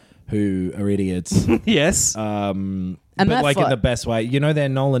sons. Yep. Who are idiots. Yes. And but that like in fight- the best way. You know, they're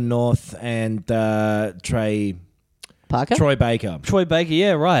Nolan North and Troy Baker. Troy Baker,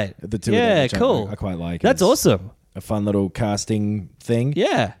 yeah, right. The two of them, Yeah, which cool. I quite like. That's It's awesome. A fun little casting thing.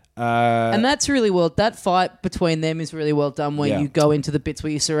 Yeah. And that's really well. That fight between them is really well done. Where Yeah. you go into the bits where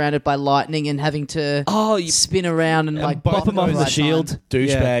you're surrounded by lightning and having to You spin around and like both bop of them at off the the right shield. time.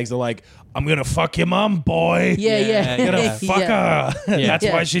 Douchebags are like, I'm gonna fuck your mum, boy. Yeah, yeah, I'm gonna fuck Yeah. her. Yeah. That's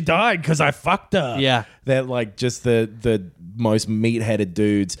Yeah. why she died, because I fucked her. Yeah. They're like just the most meat-headed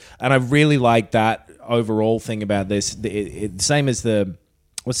dudes, and I really like that overall thing about this. Same as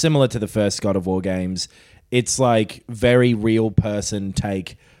similar to the first God of War games. It's like very real person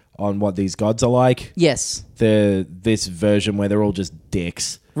take on what these gods are like. Yes. This version where they're all just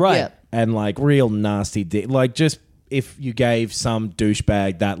dicks, Right. Yeah. and like real nasty like just if you gave some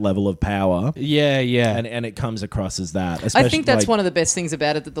douchebag that level of power. Yeah, yeah. And it comes across as that. I think that's one of the best things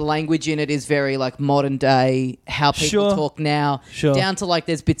about it, that the language in it is very like modern day, how people Sure. talk now, Sure. down to like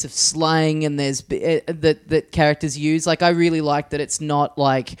there's bits of slang and there's that characters use. Like I really like that it's not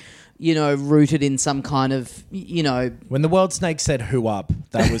like, you know, rooted in some kind of, you know, when the world snake said "who up,"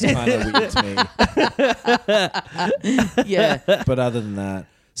 that was kind of weird to me. yeah. But other than that,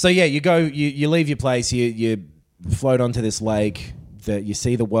 so yeah, you leave your place, you float onto this lake. That you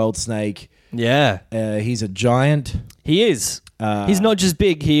see the world snake. yeah. He's a giant. He is. He's not just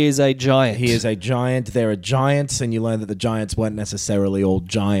big, he is a giant. He is a giant. There are giants, and you learn that the giants weren't necessarily all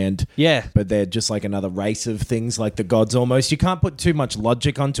giant. Yeah. But they're just like another race of things, like the gods almost. You can't put too much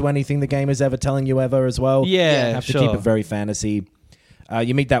logic onto anything the game is ever telling you ever as well. Yeah, You have to sure. keep it very fantasy.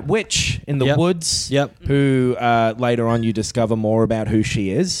 You meet that witch in the Yep. woods. Yep. Who later on you discover more about who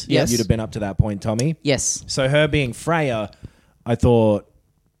she is. Yes. You'd have been up to that point, Tommy. Yes. So her being Freya, I thought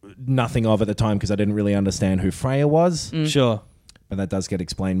nothing of at the time because I didn't really understand who Freya was. Sure. But that does get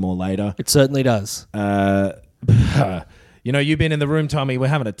explained more later. It certainly does. You know, you've been in the room, Tommy. We're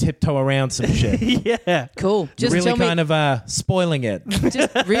having a tiptoe around some shit. Yeah. Cool. You're Just really tell me. kind of spoiling it.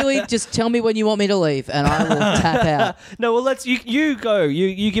 Just tell me when you want me to leave, and I will tap out. No, well, you go.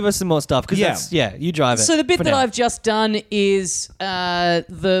 You give us some more stuff because Yeah. you drive it. So the bit for that now. I've just done is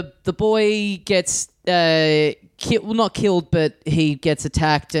the boy gets not killed, but he gets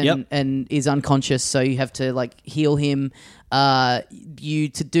attacked and, Yep. and is unconscious. So you have to like heal him. To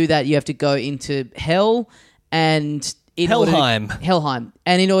do that, you have to go into hell and Helheim.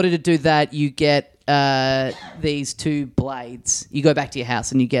 And in order to do that, you get these two blades. You go back to your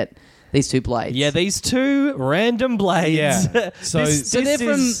house and you get these two blades. Yeah, these two random blades. Yeah. So- So they're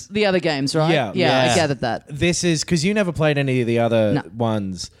from the other games, right? Yeah. Yeah, I gathered that. This is because you never played any of the other No.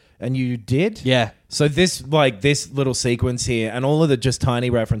 ones, and you did. Yeah. So this little sequence here, and all of the just tiny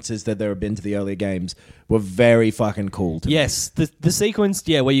references that there have been to the earlier games, were very fucking cool. To me. Yes, the sequence,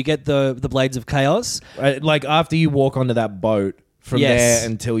 where you get the blades of chaos. Like after you walk onto that boat, from Yes. there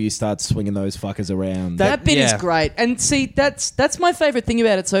until you start swinging those fuckers around. That bit is yeah. great. And see, that's my favorite thing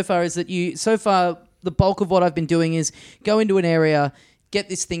about it so far is that the bulk of what I've been doing is go into an area, get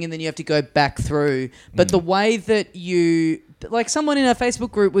this thing, and then you have to go back through. But the way that like someone in our Facebook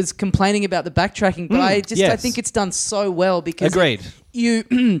group was complaining about the backtracking, but I yes. think it's done so well because Agreed. you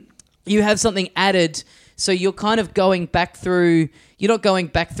have something added, so you're kind of going back through. You're not going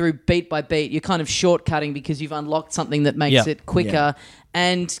back through beat by beat. You're kind of shortcutting because you've unlocked something that makes it quicker,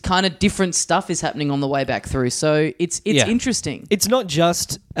 and kind of different stuff is happening on the way back through. So it's interesting. It's not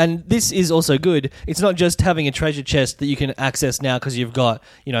just, and this is also good, it's not just having a treasure chest that you can access now because you've got,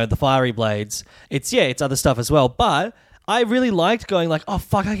 the fiery blades. It's other stuff as well. But I really liked going like, oh,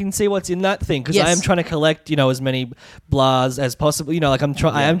 fuck, I can see what's in that thing because I Yes. am trying to collect, as many blahs as possible.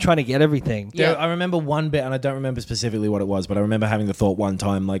 I am trying to get everything. Yeah. I remember one bit, and I don't remember specifically what it was, but I remember having the thought one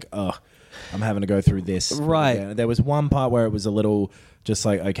time, like, oh, I'm having to go through this. Right. Yeah, there was one part where it was a little just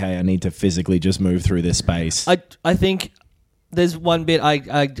like, okay, I need to physically just move through this space. I think there's one bit I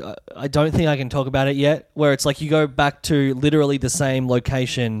don't think I can talk about it yet, where it's like you go back to literally the same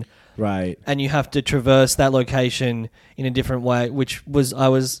location Right. and you have to traverse that location in a different way, which was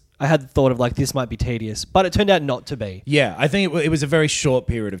I had the thought of like, this might be tedious, but it turned out not to be. Yeah, I think it was a very short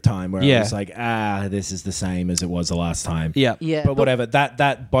period of time where I Yeah. was like, this is the same as it was the last time. Yeah. Yeah. But whatever,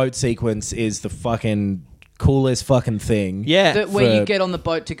 that boat sequence is the fucking coolest fucking thing. Yeah. Where you for- get on the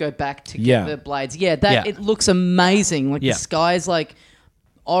boat to go back to Yeah. get the blades. Yeah, that Yeah. it looks amazing. Like Yeah. the sky's like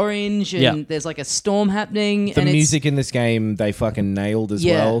orange and Yeah. there's like a storm happening. The and music in this game, they fucking nailed as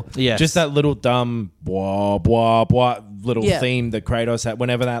Yeah. well. Yes. Just that little dumb blah, blah, blah little Yeah. theme that Kratos had.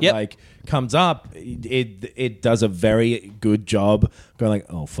 Whenever that Yep. like comes up, it does a very good job going like,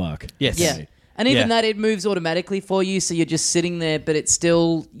 oh, fuck. Yes. Yeah. And even Yeah. that, it moves automatically for you, so you're just sitting there, but it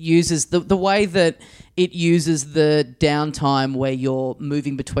still uses the way that it uses the downtime where you're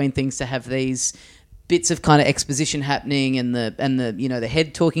moving between things to have these bits of kind of exposition happening and the you know the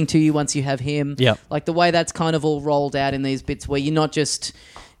head talking to you once you have him. Yep. Like the way that's kind of all rolled out in these bits where you're not just,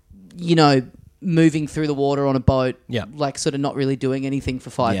 you know, moving through the water on a boat, Yep. like sort of not really doing anything for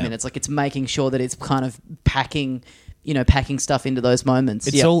 5 Yeah. minutes. Like it's making sure that it's kind of packing stuff into those moments.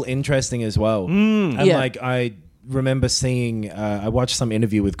 It's all interesting as well. And Yeah. like I remember seeing, I watched some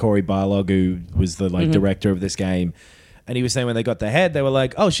interview with Corey Barlog, who was the like director of this game. And he was saying when they got the head, they were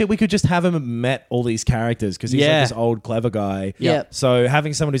like, oh shit, we could just have him met all these characters because he's Yeah. like this old clever guy. Yeah. So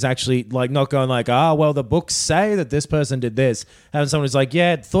having someone who's actually like not going like, well, the books say that this person did this. Having someone who's like,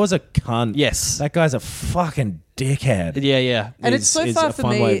 yeah, Thor's a cunt. Yes. That guy's a fucking dickhead. Yeah. Yeah. And it's is- so is far a for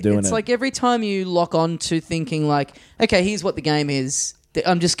fun me, way of doing it's it. like every time you lock on to thinking like, okay, here's what the game is.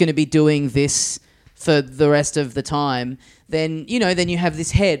 I'm just going to be doing this for the rest of the time. Then you have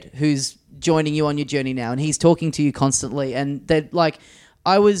this head who's joining you on your journey now, and he's talking to you constantly. And that, like,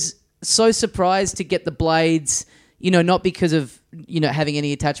 I was so surprised to get the blades. Not because of having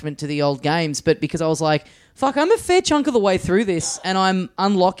any attachment to the old games, but because I was like, fuck, I'm a fair chunk of the way through this, and I'm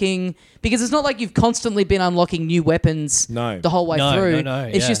unlocking, because it's not like you've constantly been unlocking new weapons No. the whole way No, through. no,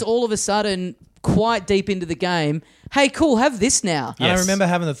 It's yeah. just all of a sudden, quite deep into the game, hey, cool, have this now. And I Yes. remember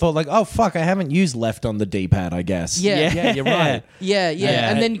having the thought like, oh fuck, I haven't used left on the D-pad, I guess. Yeah. Yeah, you're right. Yeah. Yeah.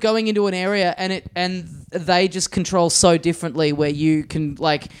 And then going into an area and they just control so differently where you can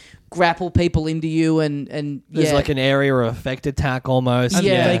like grapple people into you and There's yeah. like an area of effect attack almost. And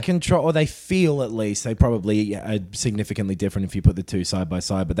Yeah. they control, or they feel at least, they probably are significantly different if you put the two side by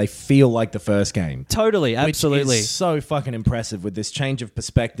side, but they feel like the first game. Totally. Absolutely. Which is so fucking impressive with this change of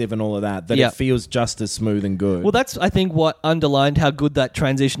perspective and all of that, that Yeah. it feels just as smooth and good. Well, that's, I think, what underlined how good that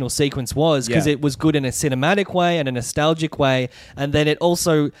transitional sequence was, because Yeah. it was good in a cinematic way and a nostalgic way, and then it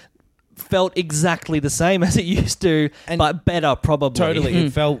also felt exactly the same as it used to, but better, probably. totally.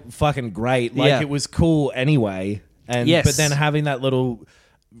 It felt fucking great. Like, Yeah. it was cool anyway. And Yes. But then having that little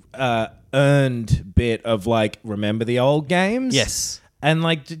earned bit of, like, remember the old games? Yes. And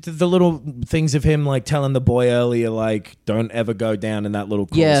like the little things of him like telling the boy earlier, like, don't ever go down in that little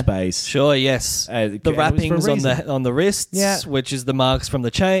crawl Yeah. space. Sure, yes. It The was for a wrappings on reason. the wrists, Yeah. which is the marks from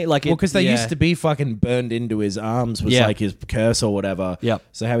the chain. Like, Well, because they used to be fucking burned into his arms was Yeah. like his curse or whatever. Yep.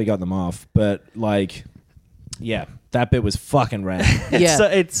 So how he got them off. But like, yeah, that bit was fucking rad. Yeah. So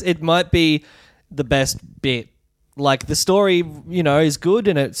it might be the best bit. Like, the story, is good,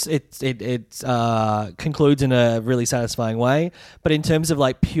 and it concludes in a really satisfying way. But in terms of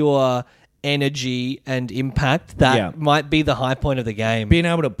like pure energy and impact, that Yeah. might be the high point of the game. Being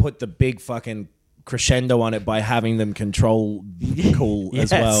able to put the big fucking crescendo on it by having them control cool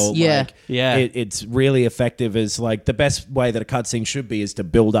as Yes. well. Yeah. Like, Yeah. It's really effective as like the best way that a cutscene should be is to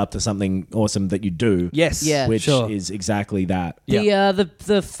build up to something awesome that you do. Yes. Yeah. Which Sure. is exactly that.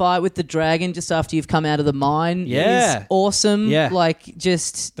 The fight with the dragon just after you've come out of the mine Yeah. is awesome. Yeah. Like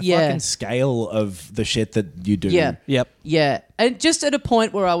just The yeah. fucking scale of the shit that you do. Yeah. Yep. Yeah, and just at a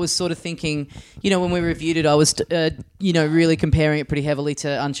point where I was sort of thinking, when we reviewed it, I was, really comparing it pretty heavily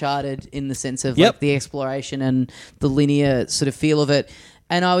to Uncharted in the sense of Yep. like the exploration and the linear sort of feel of it.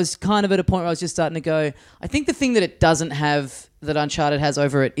 And I was kind of at a point where I was just starting to go, I think the thing that it doesn't have that Uncharted has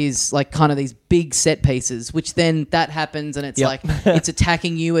over it is like kind of these big set pieces, which then that happens and it's Yep. like it's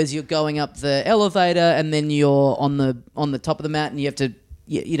attacking you as you're going up the elevator, and then you're on the top of the mountain. You have to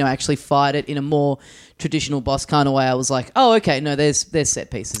actually fight it in a more traditional boss kind of way. I was like, oh, okay, no, there's set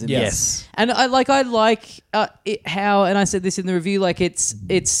pieces in this. Yes. And I like it how, and I said this in the review, like it's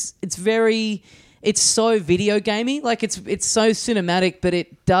very, it's so video gamey, like it's so cinematic, but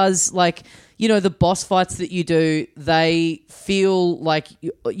it does like, the boss fights that you do, they feel like,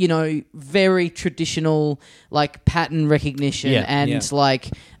 very traditional, like pattern recognition Yeah. and Yeah. like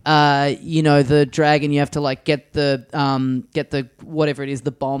the dragon, you have to like get the whatever it is,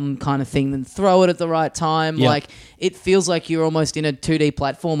 the bomb kind of thing, then throw it at the right time. Yeah. Like it feels like you're almost in a 2D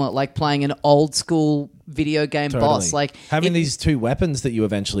platformer, like playing an old school video game boss. Like having these two weapons that you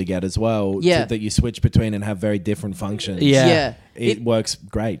eventually get as well, Yeah. that you switch between and have very different functions. Yeah. It works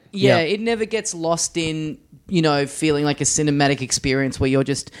great. Yeah, it never gets lost in, feeling like a cinematic experience where you're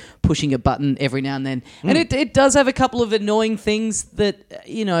just pushing a button every now and then. And it does have a couple of annoying things that,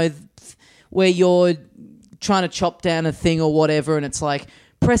 where you're trying to chop down a thing or whatever, and it's like,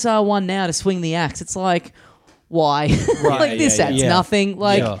 press R1 now to swing the axe. It's like, why? Like, this adds nothing.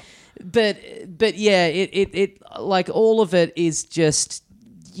 Like, Yeah. but yeah, it like all of it is just,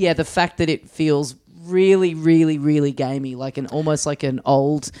 the fact that it feels really, really, really gamey, like almost like an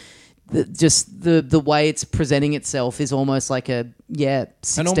old... Just the way it's presenting itself is almost like a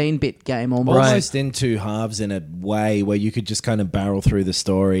 16-bit game almost. Almost in two halves in a way where you could just kind of barrel through the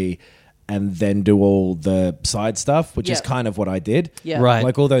story and then do all the side stuff, which is Yeah. kind of what I did. Yeah. Right.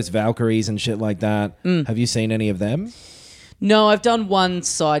 Like all those Valkyries and shit like that. Have you seen any of them? No, I've done one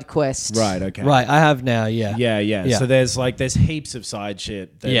side quest. Right, okay. Right, I have now, yeah. Yeah. So there's heaps of side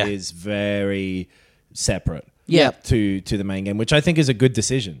shit that is very separate. Yeah. To the main game, which I think is a good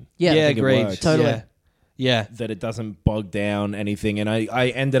decision. Yeah. I Yeah, think it agreed. works. Totally. Yeah. That it doesn't bog down anything. And I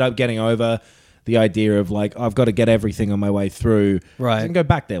ended up getting over the idea of like, I've got to get everything on my way through. Right. I can go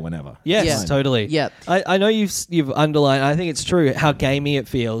back there whenever. Yes, Yeah. totally. Yeah. I know you've underlined, I think it's true, how gamey it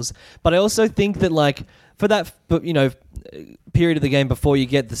feels. But I also think that, like, for that, period of the game before you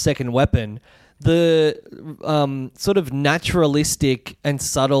get the second weapon, the sort of naturalistic and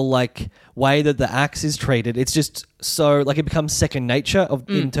subtle, like, way that the axe is treated, it's just so, like, it becomes second nature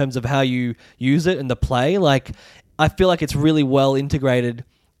in terms of how you use it and the play. Like, I feel like it's really well integrated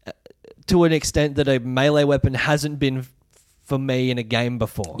to an extent that a melee weapon hasn't been for me in a game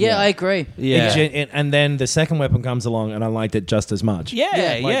before. Yeah, I agree. Yeah. And then the second weapon comes along and I liked it just as much.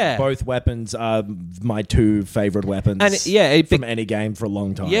 Yeah, Like, yeah. both weapons are my two favorite weapons And it from any game for a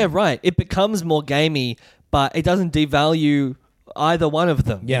long time. Yeah, right. It becomes more gamey, but it doesn't devalue either one of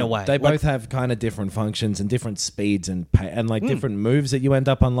them in a way. They Like, both have kind of different functions and different speeds and like different moves that you end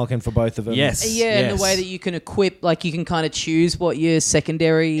up unlocking for both of them. Yes. Yeah, and the way that you can equip, like you can kind of choose what your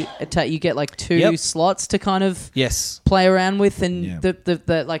secondary attack. You get like two slots to kind of yes. play around with, and Yeah.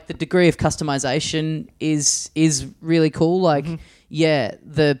 the like the degree of customization is really cool. Like,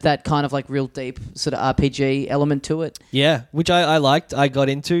 that kind of like real deep sort of RPG element to it. Yeah, which I liked. I got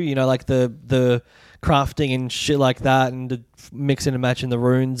into, like the crafting and shit like that, and the mixing and matching the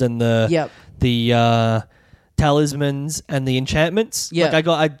runes and the talismans and the enchantments. Yeah. Like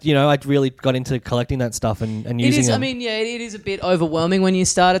I really got into collecting that stuff and It using is. them. I mean, it is a bit overwhelming when you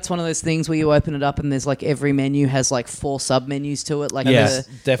start. It's one of those things where you open it up and there's like every menu has like 4 sub menus to it. Like, Yes.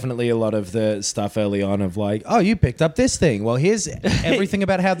 Definitely a lot of the stuff early on of like, oh, you picked up this thing. Well, here's everything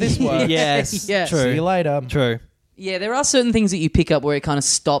about how this works. yes, Yeah. true. See you later. True. yeah, there are certain things that you pick up where it kind of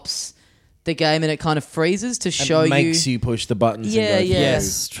stops the game and it kind of freezes to show It makes you push the buttons. Yeah, and go yeah. through.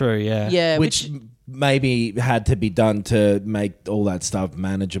 Yes, true. Yeah. Yeah, Which maybe had to be done to make all that stuff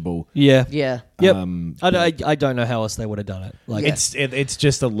manageable. Yeah. yeah. Yep. Um, I don't know how else they would have done it. Like It's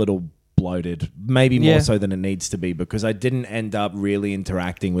just a little bloated, maybe Yeah. more so than it needs to be, because I didn't end up really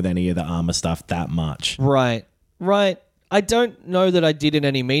interacting with any of the armor stuff that much. Right. I don't know that I did in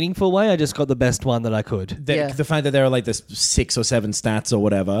any meaningful way. I just got the best one that I could. The fact that there are like this 6 or 7 stats or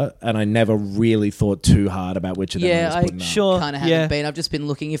whatever, and I never really thought too hard about which of them I was putting up. Sure. Kind of haven't been. I've just been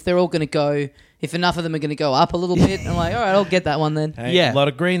looking if they're all going to go. If enough of them are going to go up a little bit, I'm like, all right, I'll get that one then. Hey, Yeah. a lot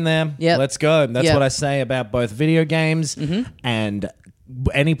of green there. Yep. Let's go. That's Yep. what I say about both video games and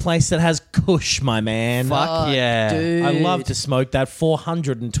any place that has kush, my man. Fuck yeah. Dude. I love to smoke that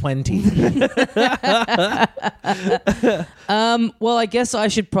 420. Well, I guess I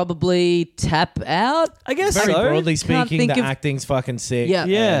should probably tap out. I guess Very so. broadly Can't speaking, think the of- acting's fucking sick. Yeah.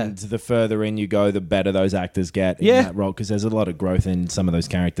 Yeah. And the further in you go, the better those actors get in Yeah. that role, because there's a lot of growth in some of those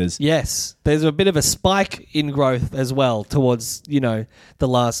characters. Yes. There's a bit of a spike in growth as well towards, the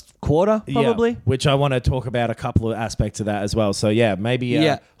last quarter, probably. Yeah, which I want to talk about a couple of aspects of that as well. So yeah, maybe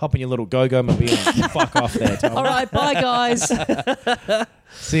Yeah. hop in your little go-go mobile and fuck off there, Tommy. All right, bye guys.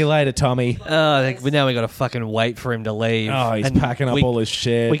 See you later, Tommy. Now we got to fucking wait for him to leave. Oh, he's And packing up all his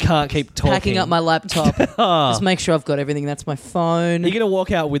shit. We can't keep talking. Packing up my laptop. Just make sure I've got everything. That's my phone. Are you going to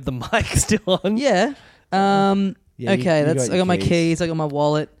walk out with the mic still on? Yeah. Yeah, Okay. you That's. got I your got my keys. keys. I got my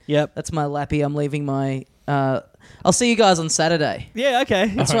wallet. Yep. That's my lappy. I'm leaving my. I'll see you guys on Saturday. Yeah, okay.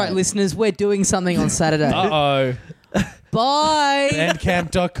 That's right, listeners. We're doing something on Saturday. Uh-oh. Bye.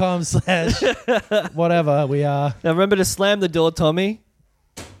 Bandcamp.com/whatever we are. Now remember to slam the door, Tommy.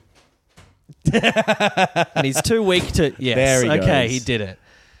 and he's too weak to. Yes, There he okay, goes. he did it.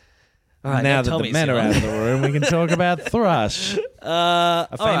 All right, now that tell the me, men are Simon. out of the room, we can talk about Thrush. A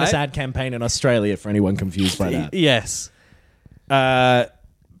all famous right. ad campaign in Australia for anyone confused by that. Yes,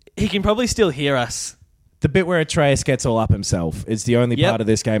 he can probably still hear us. The bit where Atreus gets all up himself is the only Yep. part of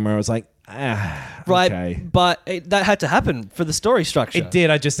this game where I was like, Right, okay. but that had to happen for the story structure. It did.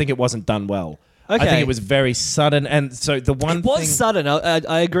 I just think it wasn't done well. I Okay. think it was very sudden. And so the one It was thing... sudden.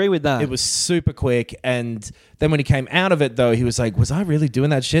 I agree with that. It was super quick, and then when he came out of it, though, he was like, "Was I really doing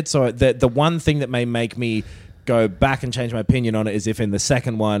that shit?" So the one thing that may make me go back and change my opinion on it is if in the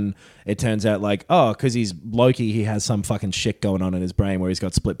second one it turns out like, oh, because he's Loki, he has some fucking shit going on in his brain where he's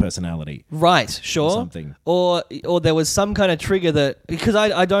got split personality. Right, sure. something. Or there was some kind of trigger that, because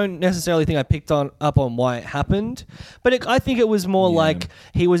I don't necessarily think I picked up on why it happened, but I think it was more like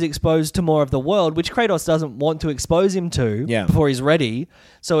he was exposed to more of the world, which Kratos doesn't want to expose him to before he's ready.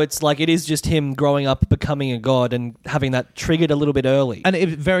 So it's like it is just him growing up, becoming a god, and having that triggered a little bit early. And it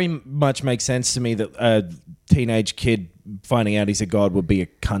very much makes sense to me that a teenage kid finding out he's a god would be a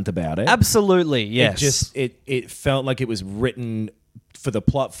cunt about it. Absolutely, yes. It felt like it was written for the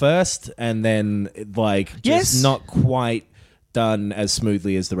plot first, and then just not quite done as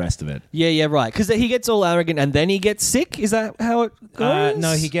smoothly as the rest of it. Yeah, right. Because he gets all arrogant and then he gets sick. Is that how it goes?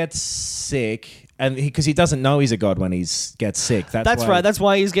 No, he gets sick, and because he doesn't know he's a god when he gets sick. That's right. That's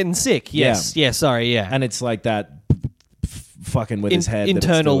why he's getting sick. Yes. Yeah. Sorry. Yeah. And it's like that fucking with his head.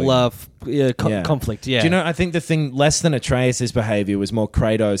 Internal Yeah. conflict. Yeah. Do you know, I think the thing less than Atreus' behavior was more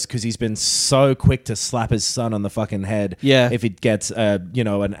Kratos, because he's been so quick to slap his son on the fucking head if he gets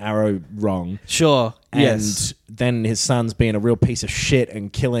an arrow wrong. Sure. And yes. then his son's being a real piece of shit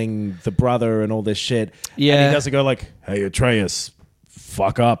and killing the brother and all this shit. Yeah. And he doesn't go like, hey, Atreus,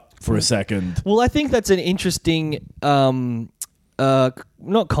 fuck up for a second. Well, I think that's an interesting, not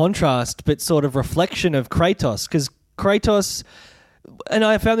contrast, but sort of reflection of Kratos, because Kratos, and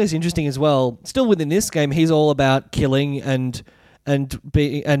I found this interesting as well, still within this game, he's all about killing and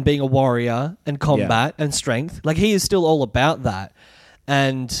being a warrior and combat and strength. Like, he is still all about that.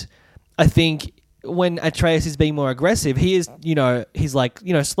 And I think when Atreus is being more aggressive, he is, he's like,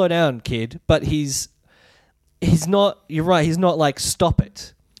 slow down, kid. But he's not, you're right, he's not like, stop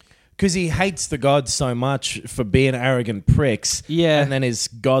it. Because he hates the gods so much for being arrogant pricks. Yeah. And then his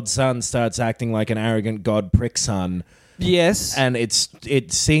godson starts acting like an arrogant god prick son. Yes. And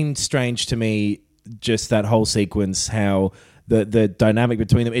it seemed strange to me, just that whole sequence, how the dynamic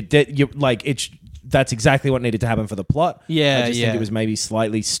between them, that's exactly what needed to happen for the plot. Yeah, I just think it was maybe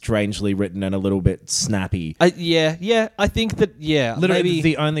slightly strangely written and a little bit snappy. I think that, Literally, maybe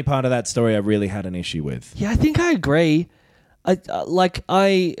the only part of that story I really had an issue with. Yeah, I think I agree.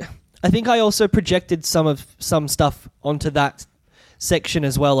 I think I also projected some stuff onto that section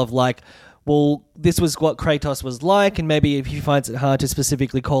as well, of like, well, this was what Kratos was like, and maybe if he finds it hard to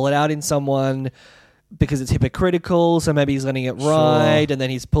specifically call it out in someone because it's hypocritical, so maybe he's letting it ride, and then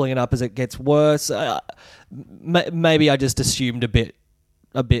he's pulling it up as it gets worse. Maybe I just assumed a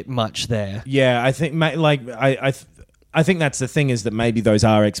bit much there. Yeah, I think I think that's the thing, is that maybe those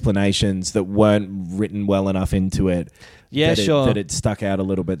are explanations that weren't written well enough into it. Yeah, sure. That it stuck out a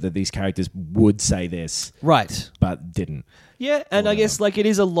little bit that these characters would say this, Right. but didn't. Yeah, and I guess it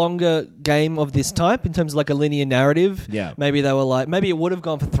is a longer game of this type in terms of a linear narrative. Yeah. Maybe they were maybe it would have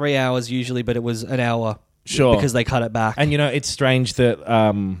gone for 3 hours usually, but it was an hour. Sure. Because they cut it back. And it's strange that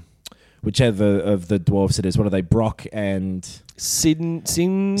whichever of the dwarfs it is, what are they, Brock and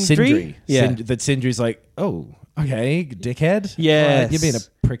Sindri? Yeah. That Sindri's like, oh, okay, dickhead. Yes. All right, you're being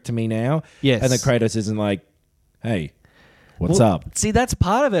a prick to me now. Yes. And then Kratos isn't like, hey, what's up? See, that's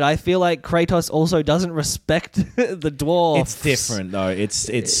part of it. I feel like Kratos also doesn't respect the dwarves. It's different though.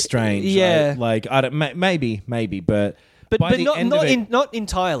 It's strange. Yeah. I don't. Maybe, but by But the not end of it, not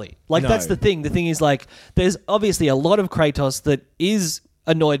entirely. No. That's the thing. The thing is there's obviously a lot of Kratos that is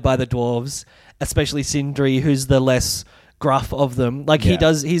annoyed by the dwarves, especially Sindri, who's the less gruff of them.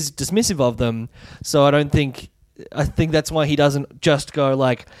 He's dismissive of them. So I think that's why he doesn't just go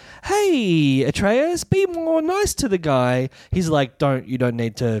like, hey, Atreus, be more nice to the guy. He's like, you don't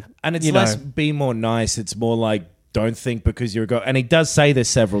need to. and it's less be more nice. It's more like, don't think because you're a god. And he does say this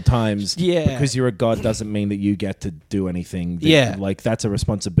several times. Yeah. Because you're a god doesn't mean that you get to do anything. Yeah. That's a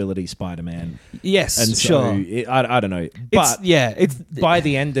responsibility, Spider-Man. Yes, And sure. so, I don't know. But it's by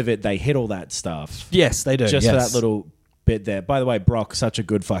the end of it, they hit all that stuff. yes, they do. Just yes. for that little bit there. By the way, Brock, such a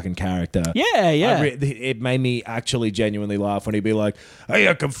good fucking character. Yeah, yeah. It made me actually genuinely laugh when he'd be like, "Hey,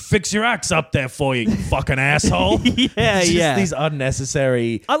 I can fix your axe up there for you, you fucking asshole." Yeah, It's just yeah. these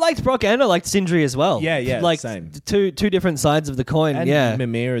unnecessary. I liked Brock and I liked Sindri as well. Yeah, yeah, Like same. two different sides of the coin. And yeah.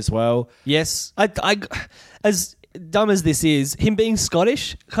 Mimir as well. Yes. I as dumb as this is, him being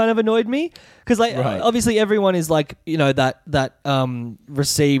Scottish kind of annoyed me because like Right. obviously everyone is like, you know, that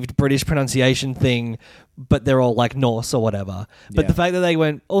received British pronunciation thing, but they're all like Norse or whatever. But Yeah. the fact that they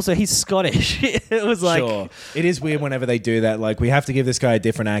went also he's Scottish, it was like Sure. It is weird whenever they do that. Like, we have to give this guy a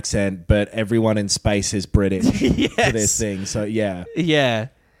different accent, but everyone in space is British for this thing. So, yeah. yeah.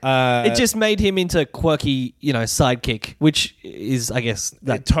 It just made him into quirky, you know, sidekick, which is, I guess,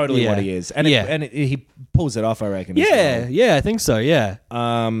 that totally yeah. what he is. And, yeah, he pulls it off, I reckon. as yeah, well. yeah, I think so. Yeah.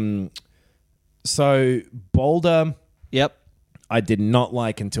 So, Boulder, Yep. I did not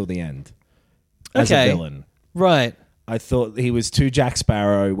like until the end as Okay. a villain. Right. I thought he was too Jack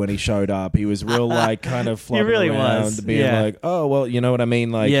Sparrow when he showed up. He was real, like, kind of flopping really around, was, being yeah. like, oh, well, you know what I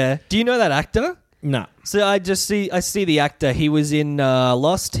mean? Like, Yeah. Do you know that actor? nah. So I see the actor. He was in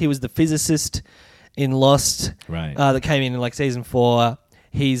Lost. He was the physicist in Lost. Right. That came in like season 4.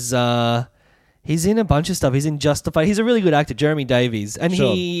 He's in a bunch of stuff. He's in Justified. He's a really good actor, Jeremy Davies, and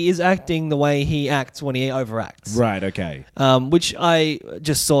Sure. he is acting the way he acts when he overacts. Right, okay. Which I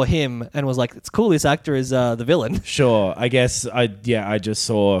just saw him and was like, it's cool. This actor is the villain. Sure. I guess I just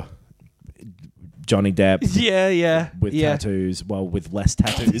saw Johnny Depp Yeah. with tattoos. Well, with less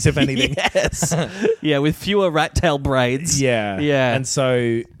tattoos, if anything. Yes. Yeah, with fewer rat tail braids. Yeah. Yeah. And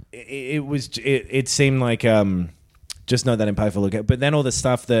so it seemed like just not that impactful. Okay. But then all the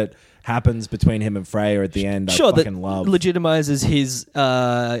stuff that happens between him and Freya at the end, I Sure, that fucking love. legitimizes his,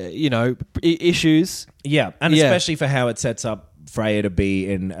 issues. Yeah. And Yeah. especially for how it sets up Freya to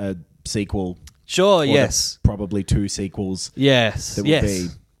be in a sequel. Sure, or yes. probably 2 sequels. Yes. That will yes. be.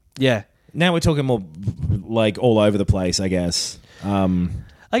 Yeah. Now we're talking more like all over the place, I guess. I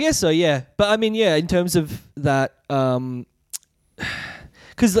guess so, yeah. But I mean, yeah, in terms of that, because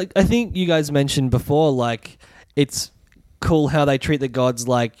like I think you guys mentioned before, like it's cool how they treat the gods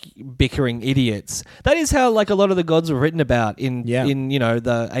like bickering idiots. That is how like a lot of the gods were written about in you know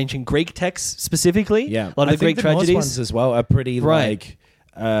the ancient Greek texts specifically. Yeah. a lot of the Greek think the Norse tragedies. ones as well are pretty Right. like.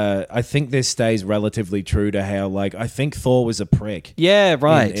 I think this stays relatively true to how, like, I think Thor was a prick. Yeah,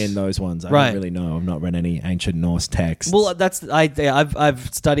 right. In those ones, I Right. don't really know. I've not read any ancient Norse texts. Well, I've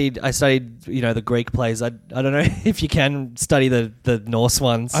studied you know the Greek plays. I don't know if you can study the Norse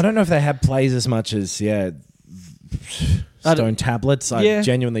ones. I don't know if they had plays as much as stone tablets. I Yeah.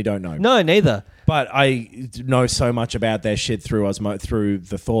 genuinely don't know. No, neither. But I know so much about their shit through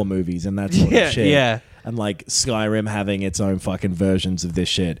the Thor movies and that sort Yeah, of shit. yeah. And like Skyrim having its own fucking versions of this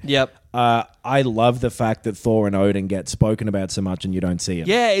shit. Yep. I love the fact that Thor and Odin get spoken about so much and you don't see it.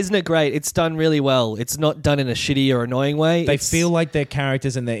 Yeah, isn't it great? It's done really well. It's not done in a shitty or annoying way. They It's- feel like they're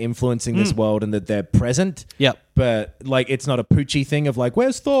characters and they're influencing this world and that they're present. Yep. But like it's not a Poochie thing of like,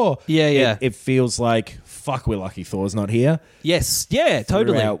 where's Thor? Yeah, yeah. It feels like, fuck, we're lucky Thor's not here. Yes. Yeah,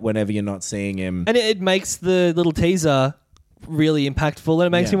 totally. Throughout whenever you're not seeing him. And it makes the little teaser really impactful and it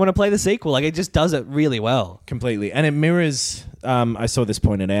makes Yeah. me want to play the sequel. Like it just does it really well. Completely. And it mirrors, I saw this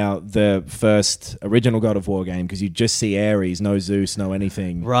pointed out, the first original God of War game because you just see Ares, no Zeus, no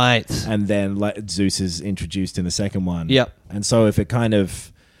anything. Right. And then Zeus is introduced in the second one. Yep. And so if it kind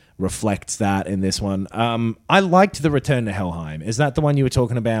of reflects that in this one. I liked the Return to Helheim. Is that the one you were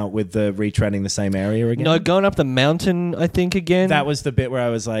talking about with the retreading the same area again? No, going up the mountain, I think, again. That was the bit where I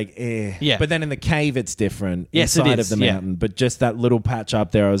was like, eh. Yeah. But then in the cave, it's different. Yes, it inside is, of the yeah. mountain. But just that little patch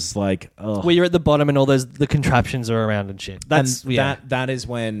up there, I was like, oh. where you're at the bottom and all the contraptions are around and shit. That's and yeah. that is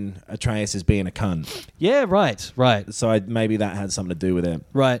when Atreus is being a cunt. Yeah, right. So maybe that had something to do with it.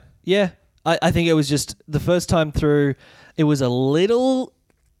 Right. Yeah. I think it was just the first time through, it was a little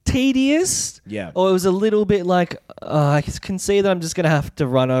tedious. Yeah. Or it was a little bit like, I can see that I'm just going to have to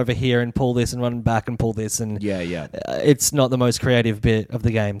run over here and pull this and run back and pull this. And Yeah. it's not the most creative bit of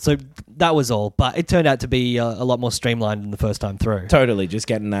the game. So that was all. But it turned out to be a lot more streamlined than the first time through. Totally. Just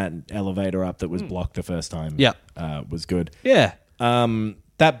getting that elevator up that was blocked the first time. Yeah. Was good. Yeah.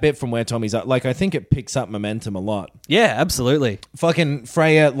 That bit from where Tommy's at, like, I think it picks up momentum a lot. Yeah, absolutely. Fucking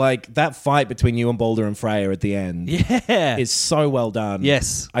Freya, like, that fight between you and Boulder and Freya at the end Yeah. is so well done.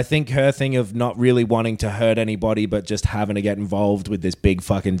 Yes. I think her thing of not really wanting to hurt anybody but just having to get involved with this big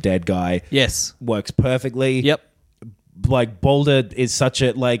fucking dead guy Yes. works perfectly. Yep. Like, Boulder is such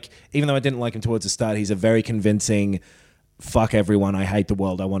a, like, even though I didn't like him towards the start, he's a very convincing, fuck everyone, I hate the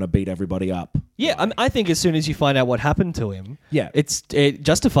world, I want to beat everybody up. Yeah, I think as soon as you find out what happened to him, Yeah. it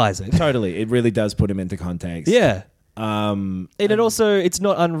justifies it. Totally. It really does put him into context. Yeah. And it also, it's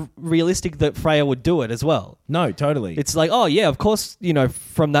not unrealistic that Freya would do it as well. No, totally. It's like, oh yeah, of course,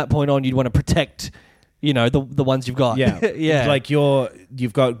 from that point on, you'd want to protect, the ones you've got. Yeah. Yeah. Like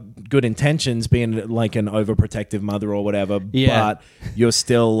you've got good intentions being like an overprotective mother or whatever, Yeah. but you're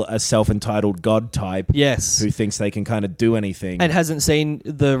still a self-entitled god type. Yes. Who thinks they can kind of do anything. And hasn't seen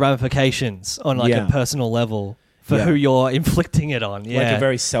the ramifications on like Yeah. a personal level for Yeah. who you're inflicting it on. Yeah. Like a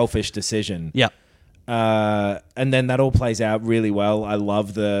very selfish decision. Yeah. And then that all plays out really well. I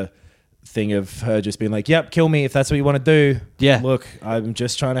love the thing of her just being like, yep, kill me if that's what you want to do. Yeah. Look, I'm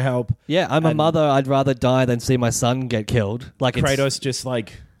just trying to help. Yeah, I'm a And mother. I'd rather die than see my son get killed. Like it's, Kratos just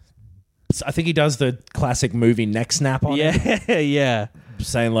like, I think he does the classic movie neck snap on it. Yeah, yeah,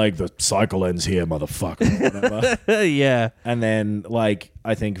 Saying like, the cycle ends here, motherfucker. Whatever. yeah. And then like,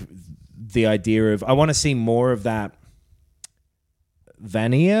 I think the idea of, I want to see more of that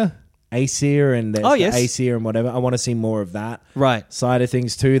Vanir, Aesir, and there's Oh, the yes. Aesir and whatever. I want to see more of that Right. side of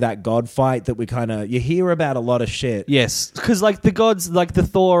things too. That god fight that we kind of, you hear about a lot of shit. Yes, because like the gods, like the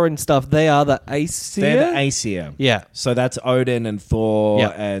Thor and stuff, they are the Aesir. They're the Aesir. Yeah. So that's Odin and Thor Yeah.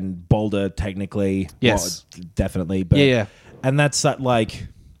 and Balder technically. Yes. Well, definitely. But, Yeah. And that's like,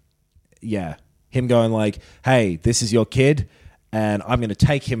 yeah, him going like, hey, this is your kid and I'm going to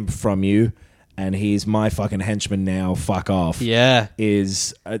take him from you and he's my fucking henchman now. Fuck off. Yeah.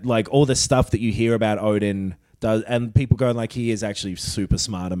 Is like all the stuff that you hear about Odin does, and people going like he is actually super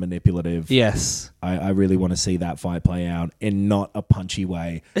smart and manipulative. Yes. I really want to see that fight play out in not a punchy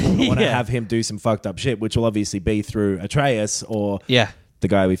way. I want to Yeah. have him do some fucked up shit, which will obviously be through Atreus or Yeah. the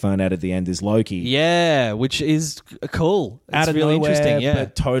guy we find out at the end is Loki. Yeah, which is cool. It's Out of really nowhere, interesting. Yeah.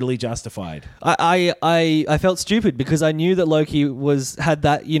 but totally justified. I felt stupid because I knew that Loki had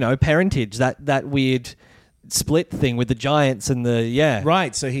that parentage, that weird split thing with the giants and the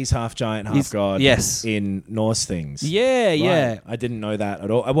Right, so he's half giant, half He's- god. yes. in Norse things. Yeah, Right. yeah. I didn't know that at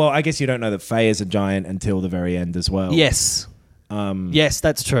all. Well, I guess you don't know that Faye is a giant until the very end as well. Yes. Yes,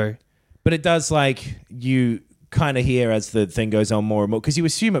 that's true. But it does, like, you kind of hear as the thing goes on more and more, because you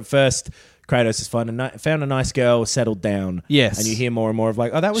assume at first Kratos has found a nice girl, settled down. Yes. And you hear more and more of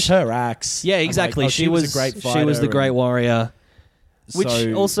like, oh, that was her axe. Yeah, I'm like, exactly. oh, she was a great fighter. She was the great and warrior. Which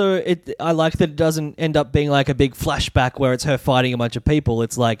so- also, I like that it doesn't end up being like a big flashback where it's her fighting a bunch of people.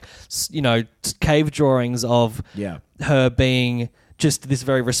 It's like, cave drawings of Yeah. her being just this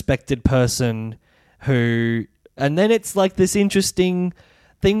very respected person who... And then it's like this interesting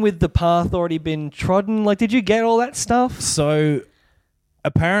thing with the path already been trodden. Like, did you get all that stuff? So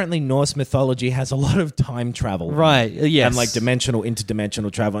apparently Norse mythology has a lot of time travel. Right, yes. And like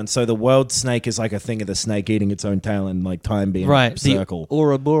interdimensional travel. And so the world snake is like a thing of the snake eating its own tail and like time being Right, a circle. the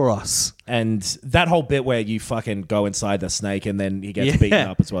Ouroboros. And that whole bit where you fucking go inside the snake and then he gets Yeah. beaten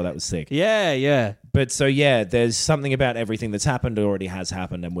up as well, that was sick. Yeah, yeah. But so yeah, there's something about everything that's happened, already has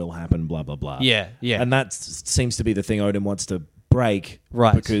happened and will happen, blah, blah, blah. Yeah, yeah. And that seems to be the thing Odin wants to break.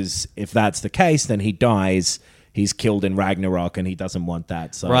 Right. Because if that's the case, then he dies. He's killed in Ragnarok and he doesn't want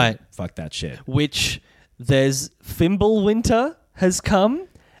that. So Right. fuck that shit. Which there's Fimbulwinter has come.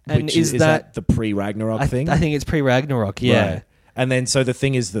 And Which is that the pre-Ragnarok thing? I think it's pre-Ragnarok, yeah. Right. And then so the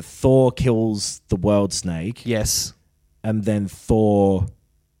thing is that Thor kills the world snake. Yes. And then Thor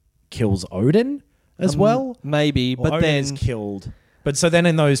kills Odin as well. Maybe, Or but Odin then... is killed. But so then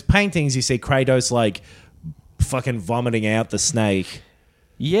in those paintings you see Kratos like fucking vomiting out the snake.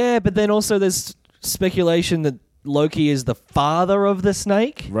 Yeah, but then also there's speculation that Loki is the father of the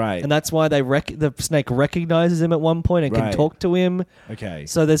snake. Right. And that's why the snake recognizes him at one point and Right. can talk to him. Okay.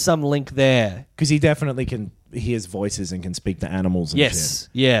 So there's some link there. Because he definitely can hears voices and can speak to animals and Yes.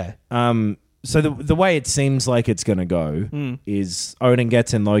 Yeah. shit. So the way it seems like it's going to go is Odin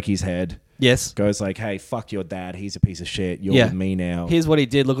gets in Loki's head, Yes. goes like, hey, fuck your dad. He's a piece of shit. You're Yeah. with me now. Here's what he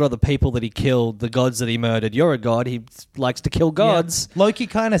did. Look at all the people that he killed, the gods that he murdered. You're a god. He likes to kill gods. Yeah. Loki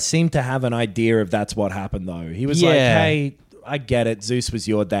kind of seemed to have an idea of that's what happened, though. He was Yeah. like, hey, I get it. Zeus was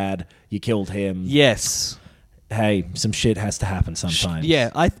your dad. You killed him. Yes. Hey, some shit has to happen sometimes.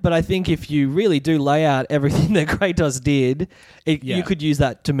 Yeah, but I think if you really do lay out everything that Kratos did, Yeah. you could use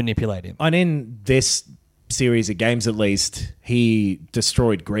that to manipulate him. And in this series of games, at least, he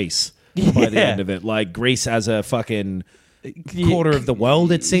destroyed Greece by the Yeah. end of it. Like, Greece as a fucking quarter of the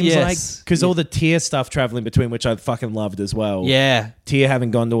world, it seems Yes. like. Because all the Tyr stuff traveling between, which I fucking loved as well. Yeah. Tyr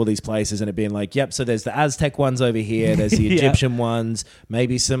having gone to all these places and it being like, yep, so there's the Aztec ones over here, there's the Yeah. Egyptian ones,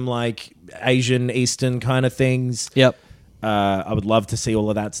 maybe some like Asian, Eastern kind of things. Yep. I would love to see all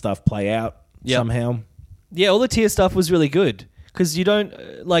of that stuff play out Yep. somehow. Yeah, all the Tyr stuff was really good because you don't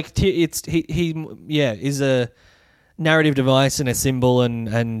like Tyr. It's he is a narrative device and a symbol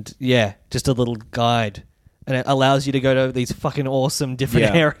and just a little guide. and it allows you to go to these fucking awesome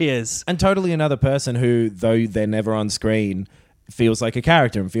different Yeah. areas. And totally another person who, though they're never on screen, feels like a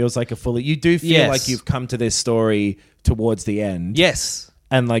character and feels like a fully... You do feel Yes. like you've come to this story towards the end. Yes.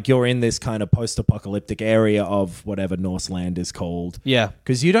 And like you're in this kind of post-apocalyptic area of whatever Norseland is called. Yeah.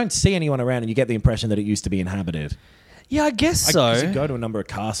 Because you don't see anyone around and you get the impression that it used to be inhabited. Yeah, I guess so. 'Cause you go to a number of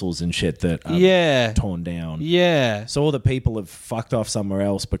castles and shit that are Yeah. torn down. Yeah. So all the people have fucked off somewhere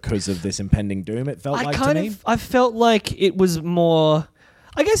else because of this impending doom, it felt like to me. I felt like it was more.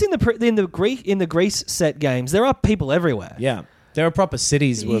 I guess in the Greece set games, there are people everywhere. Yeah. There are proper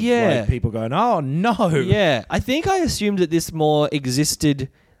cities with Yeah. like people going, oh no. Yeah, I think I assumed that this more existed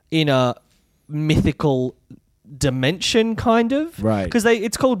in a mythical dimension, kind of. Right. Because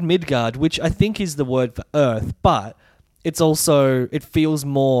it's called Midgard, which I think is the word for Earth, but it feels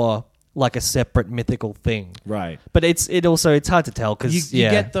more like a separate mythical thing. Right. But it's hard to tell because You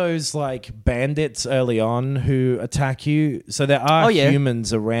get those like bandits early on who attack you. So there are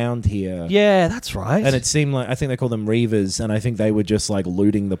humans around here. Yeah, that's right. And it seemed like, I think they call them Reavers, and I think they were just like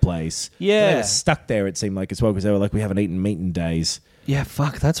looting the place. Yeah. And they were stuck there, it seemed like, as well, because they were like, we haven't eaten meat in days. Yeah,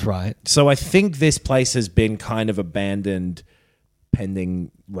 fuck, that's right. So I think this place has been kind of abandoned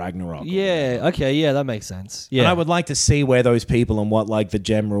pending Ragnarok. Yeah, okay, yeah, that makes sense. Yeah. And I would like to see where those people and what like the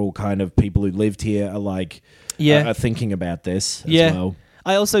general kind of people who lived here are like are thinking about this as well.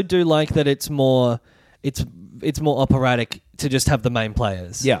 I also do like that it's more operatic to just have the main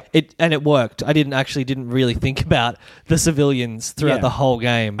players. Yeah. It worked. I didn't really think about the civilians throughout Yeah. the whole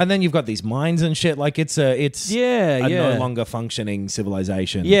game. And then you've got these mines and shit. Like it's a yeah. no longer functioning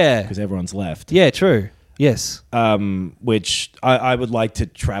civilization. Yeah. Because everyone's left. Yeah, true. Yes. Which I would like to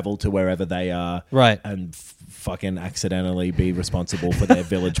travel to wherever they are. Right. And fucking accidentally be responsible for their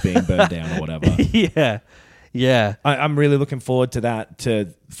village being burned down or whatever. Yeah. Yeah. I'm really looking forward to that,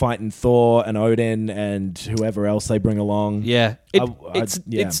 to fighting Thor and Odin and whoever else they bring along. Yeah. Yeah.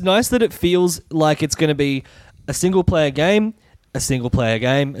 It's nice that it feels like it's going to be a single player game, a single player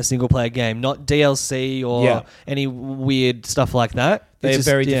game, a single player game, not DLC or any weird stuff like that. They It's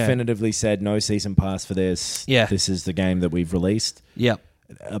very just- yeah. definitively said no season pass for this. Yeah. This is the game that we've released. Yep.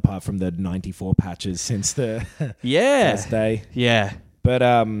 Apart from the 94 patches since the Yeah. first day. Yeah. But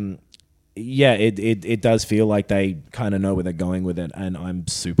yeah, it does feel like they kind of know where they're going with it, and I'm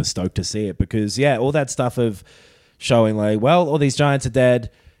super stoked to see it because all that stuff of showing like, well, all these giants are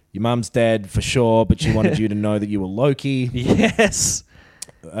dead, your mum's dead for sure, but she wanted you to know that you were Loki. Yes.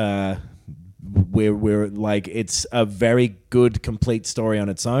 We're like, it's a very good complete story on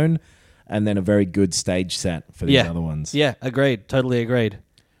its own, and then a very good stage set for these other ones. Yeah, agreed. Totally agreed.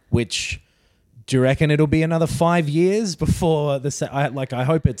 Which, do you reckon it'll be another 5 years before the set? I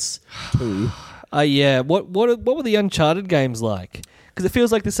hope it's 2. Yeah. What were the Uncharted games like? Because it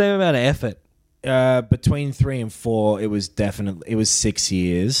feels like the same amount of effort. Between 3 and 4, it was 6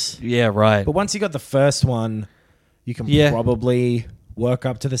 years. Yeah, right. But once you got the first one, you can probably work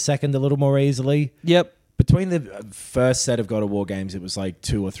up to the second a little more easily. Yep. Between the first set of God of War games, it was like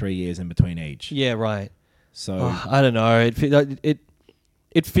 2 or 3 years in between each. Yeah, right. So I don't know.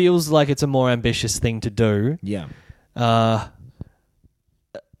 It feels like it's a more ambitious thing to do. yeah, But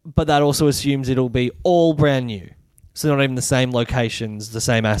that also assumes it'll be all brand new. So not even the same locations, the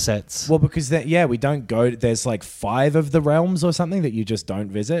same assets. well, because we don't go. There's like 5 of the realms or something that you just don't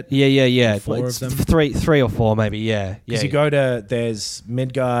visit. Yeah. 4 It's of them? three or four, maybe. Yeah. Because you go to there's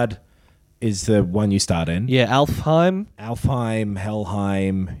Midgard is the one you start in. Yeah, Alfheim. Alfheim,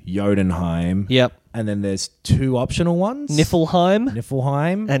 Helheim, Jotunheim. Yep. And then there's 2 optional ones. Niflheim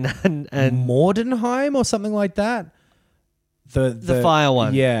Niflheim. and Mordenheim or something like that. The fire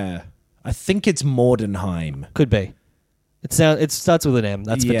one. Yeah. I think it's Mordenheim. could be. It starts with an M.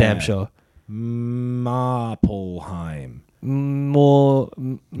 That's for Yeah. damn sure. Marpelheim.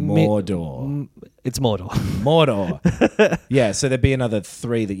 Mordor. It's Mordor. Mordor. Yeah, so there'd be another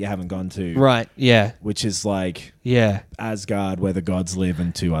 3 that you haven't gone to. Right. Yeah. Which is like Yeah. Asgard, where the gods live,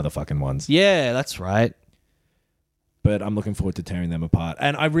 and 2 other fucking ones. Yeah. That's right. But I'm looking forward to tearing them apart.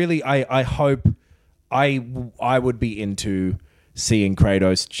 And I hope I would be into seeing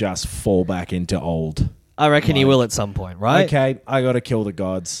Kratos just fall back into old. I reckon he will at some point. Right. Okay, I got to kill the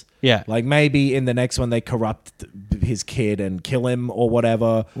gods. Yeah. Like maybe in the next one they corrupt his kid and kill him or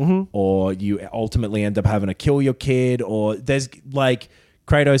whatever, or you ultimately end up having to kill your kid, or there's like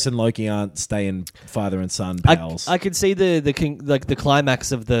Kratos and Loki aren't staying father and son pals. I could see the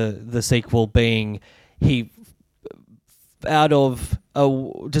climax of the sequel being he, out of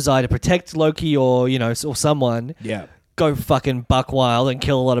a desire to protect Loki or or someone, yeah, go fucking buck wild and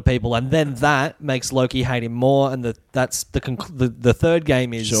kill a lot of people, and then that makes Loki hate him more, and that's the third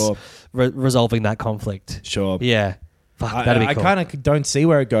game is Sure. resolving that conflict. Sure. Yeah. Fuck, that'd be I cool. kind of don't see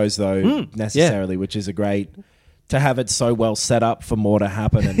where it goes though necessarily, which is a great to have it so well set up for more to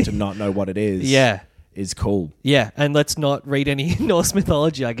happen and to not know what it is. Yeah. Is cool. Yeah, and let's not read any Norse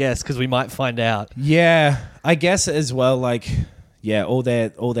mythology, I guess, because we might find out. Yeah, I guess as well. Like, yeah, all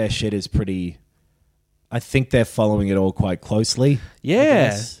their shit is pretty. I think they're following it all quite closely.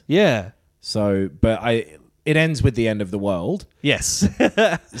 Yeah, yeah, So, but it ends with the end of the world. yes,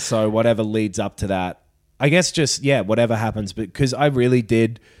 So whatever leads up to that, I guess just whatever happens. Because I really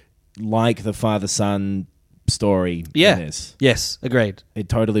did like the father-son story. yeah, in this. yes, agreed. It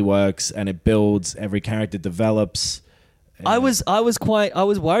totally works and it builds. Every character develops. I was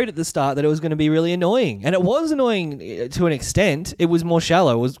worried at the start that it was going to be really annoying, and it was annoying to an extent. It was more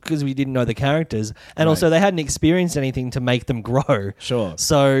shallow, it was because we didn't know the characters, and also they hadn't experienced anything to make them grow. Sure.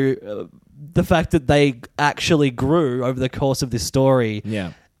 So the fact that they actually grew over the course of this story,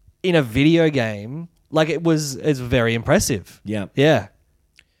 Yeah. in a video game, like it's very impressive. Yeah. Yeah.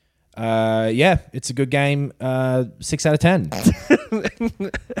 It's a good game. 6 out of 10.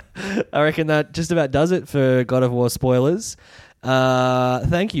 I reckon that just about does it for God of War spoilers.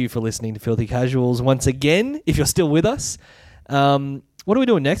 Thank you for listening to Filthy Casuals once again. If you're still with us, what are we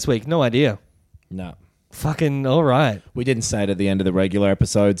doing next week? No idea. No. Fucking all right. We didn't say it at the end of the regular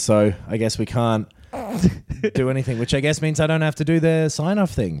episode, so I guess we can't do anything, which I guess means I don't have to do the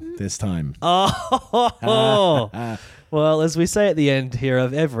sign-off thing this time. Oh. Well, as we say at the end here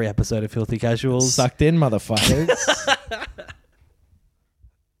of every episode of Filthy Casuals, Sucked in, motherfuckers.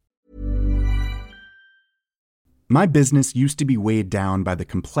 My business used to be weighed down by the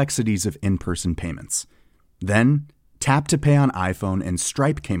complexities of in-person payments. Then, Tap to Pay on iPhone and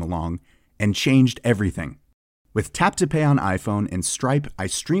Stripe came along and changed everything. With Tap to Pay on iPhone and Stripe, I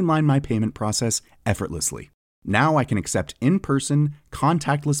streamlined my payment process effortlessly. Now I can accept in-person,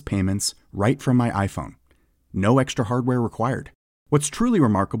 contactless payments right from my iPhone. No extra hardware required. What's truly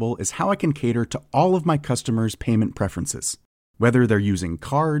remarkable is how I can cater to all of my customers' payment preferences. Whether they're using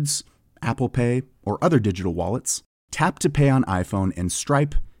cards, Apple Pay, or other digital wallets, Tap to Pay on iPhone and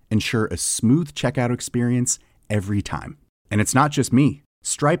Stripe ensure a smooth checkout experience every time. And it's not just me.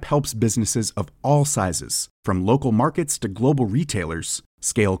 Stripe helps businesses of all sizes, from local markets to global retailers,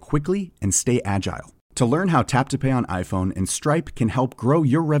 scale quickly and stay agile. To learn how Tap to Pay on iPhone and Stripe can help grow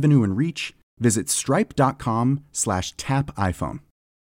your revenue and reach, visit stripe.com/tapiphone.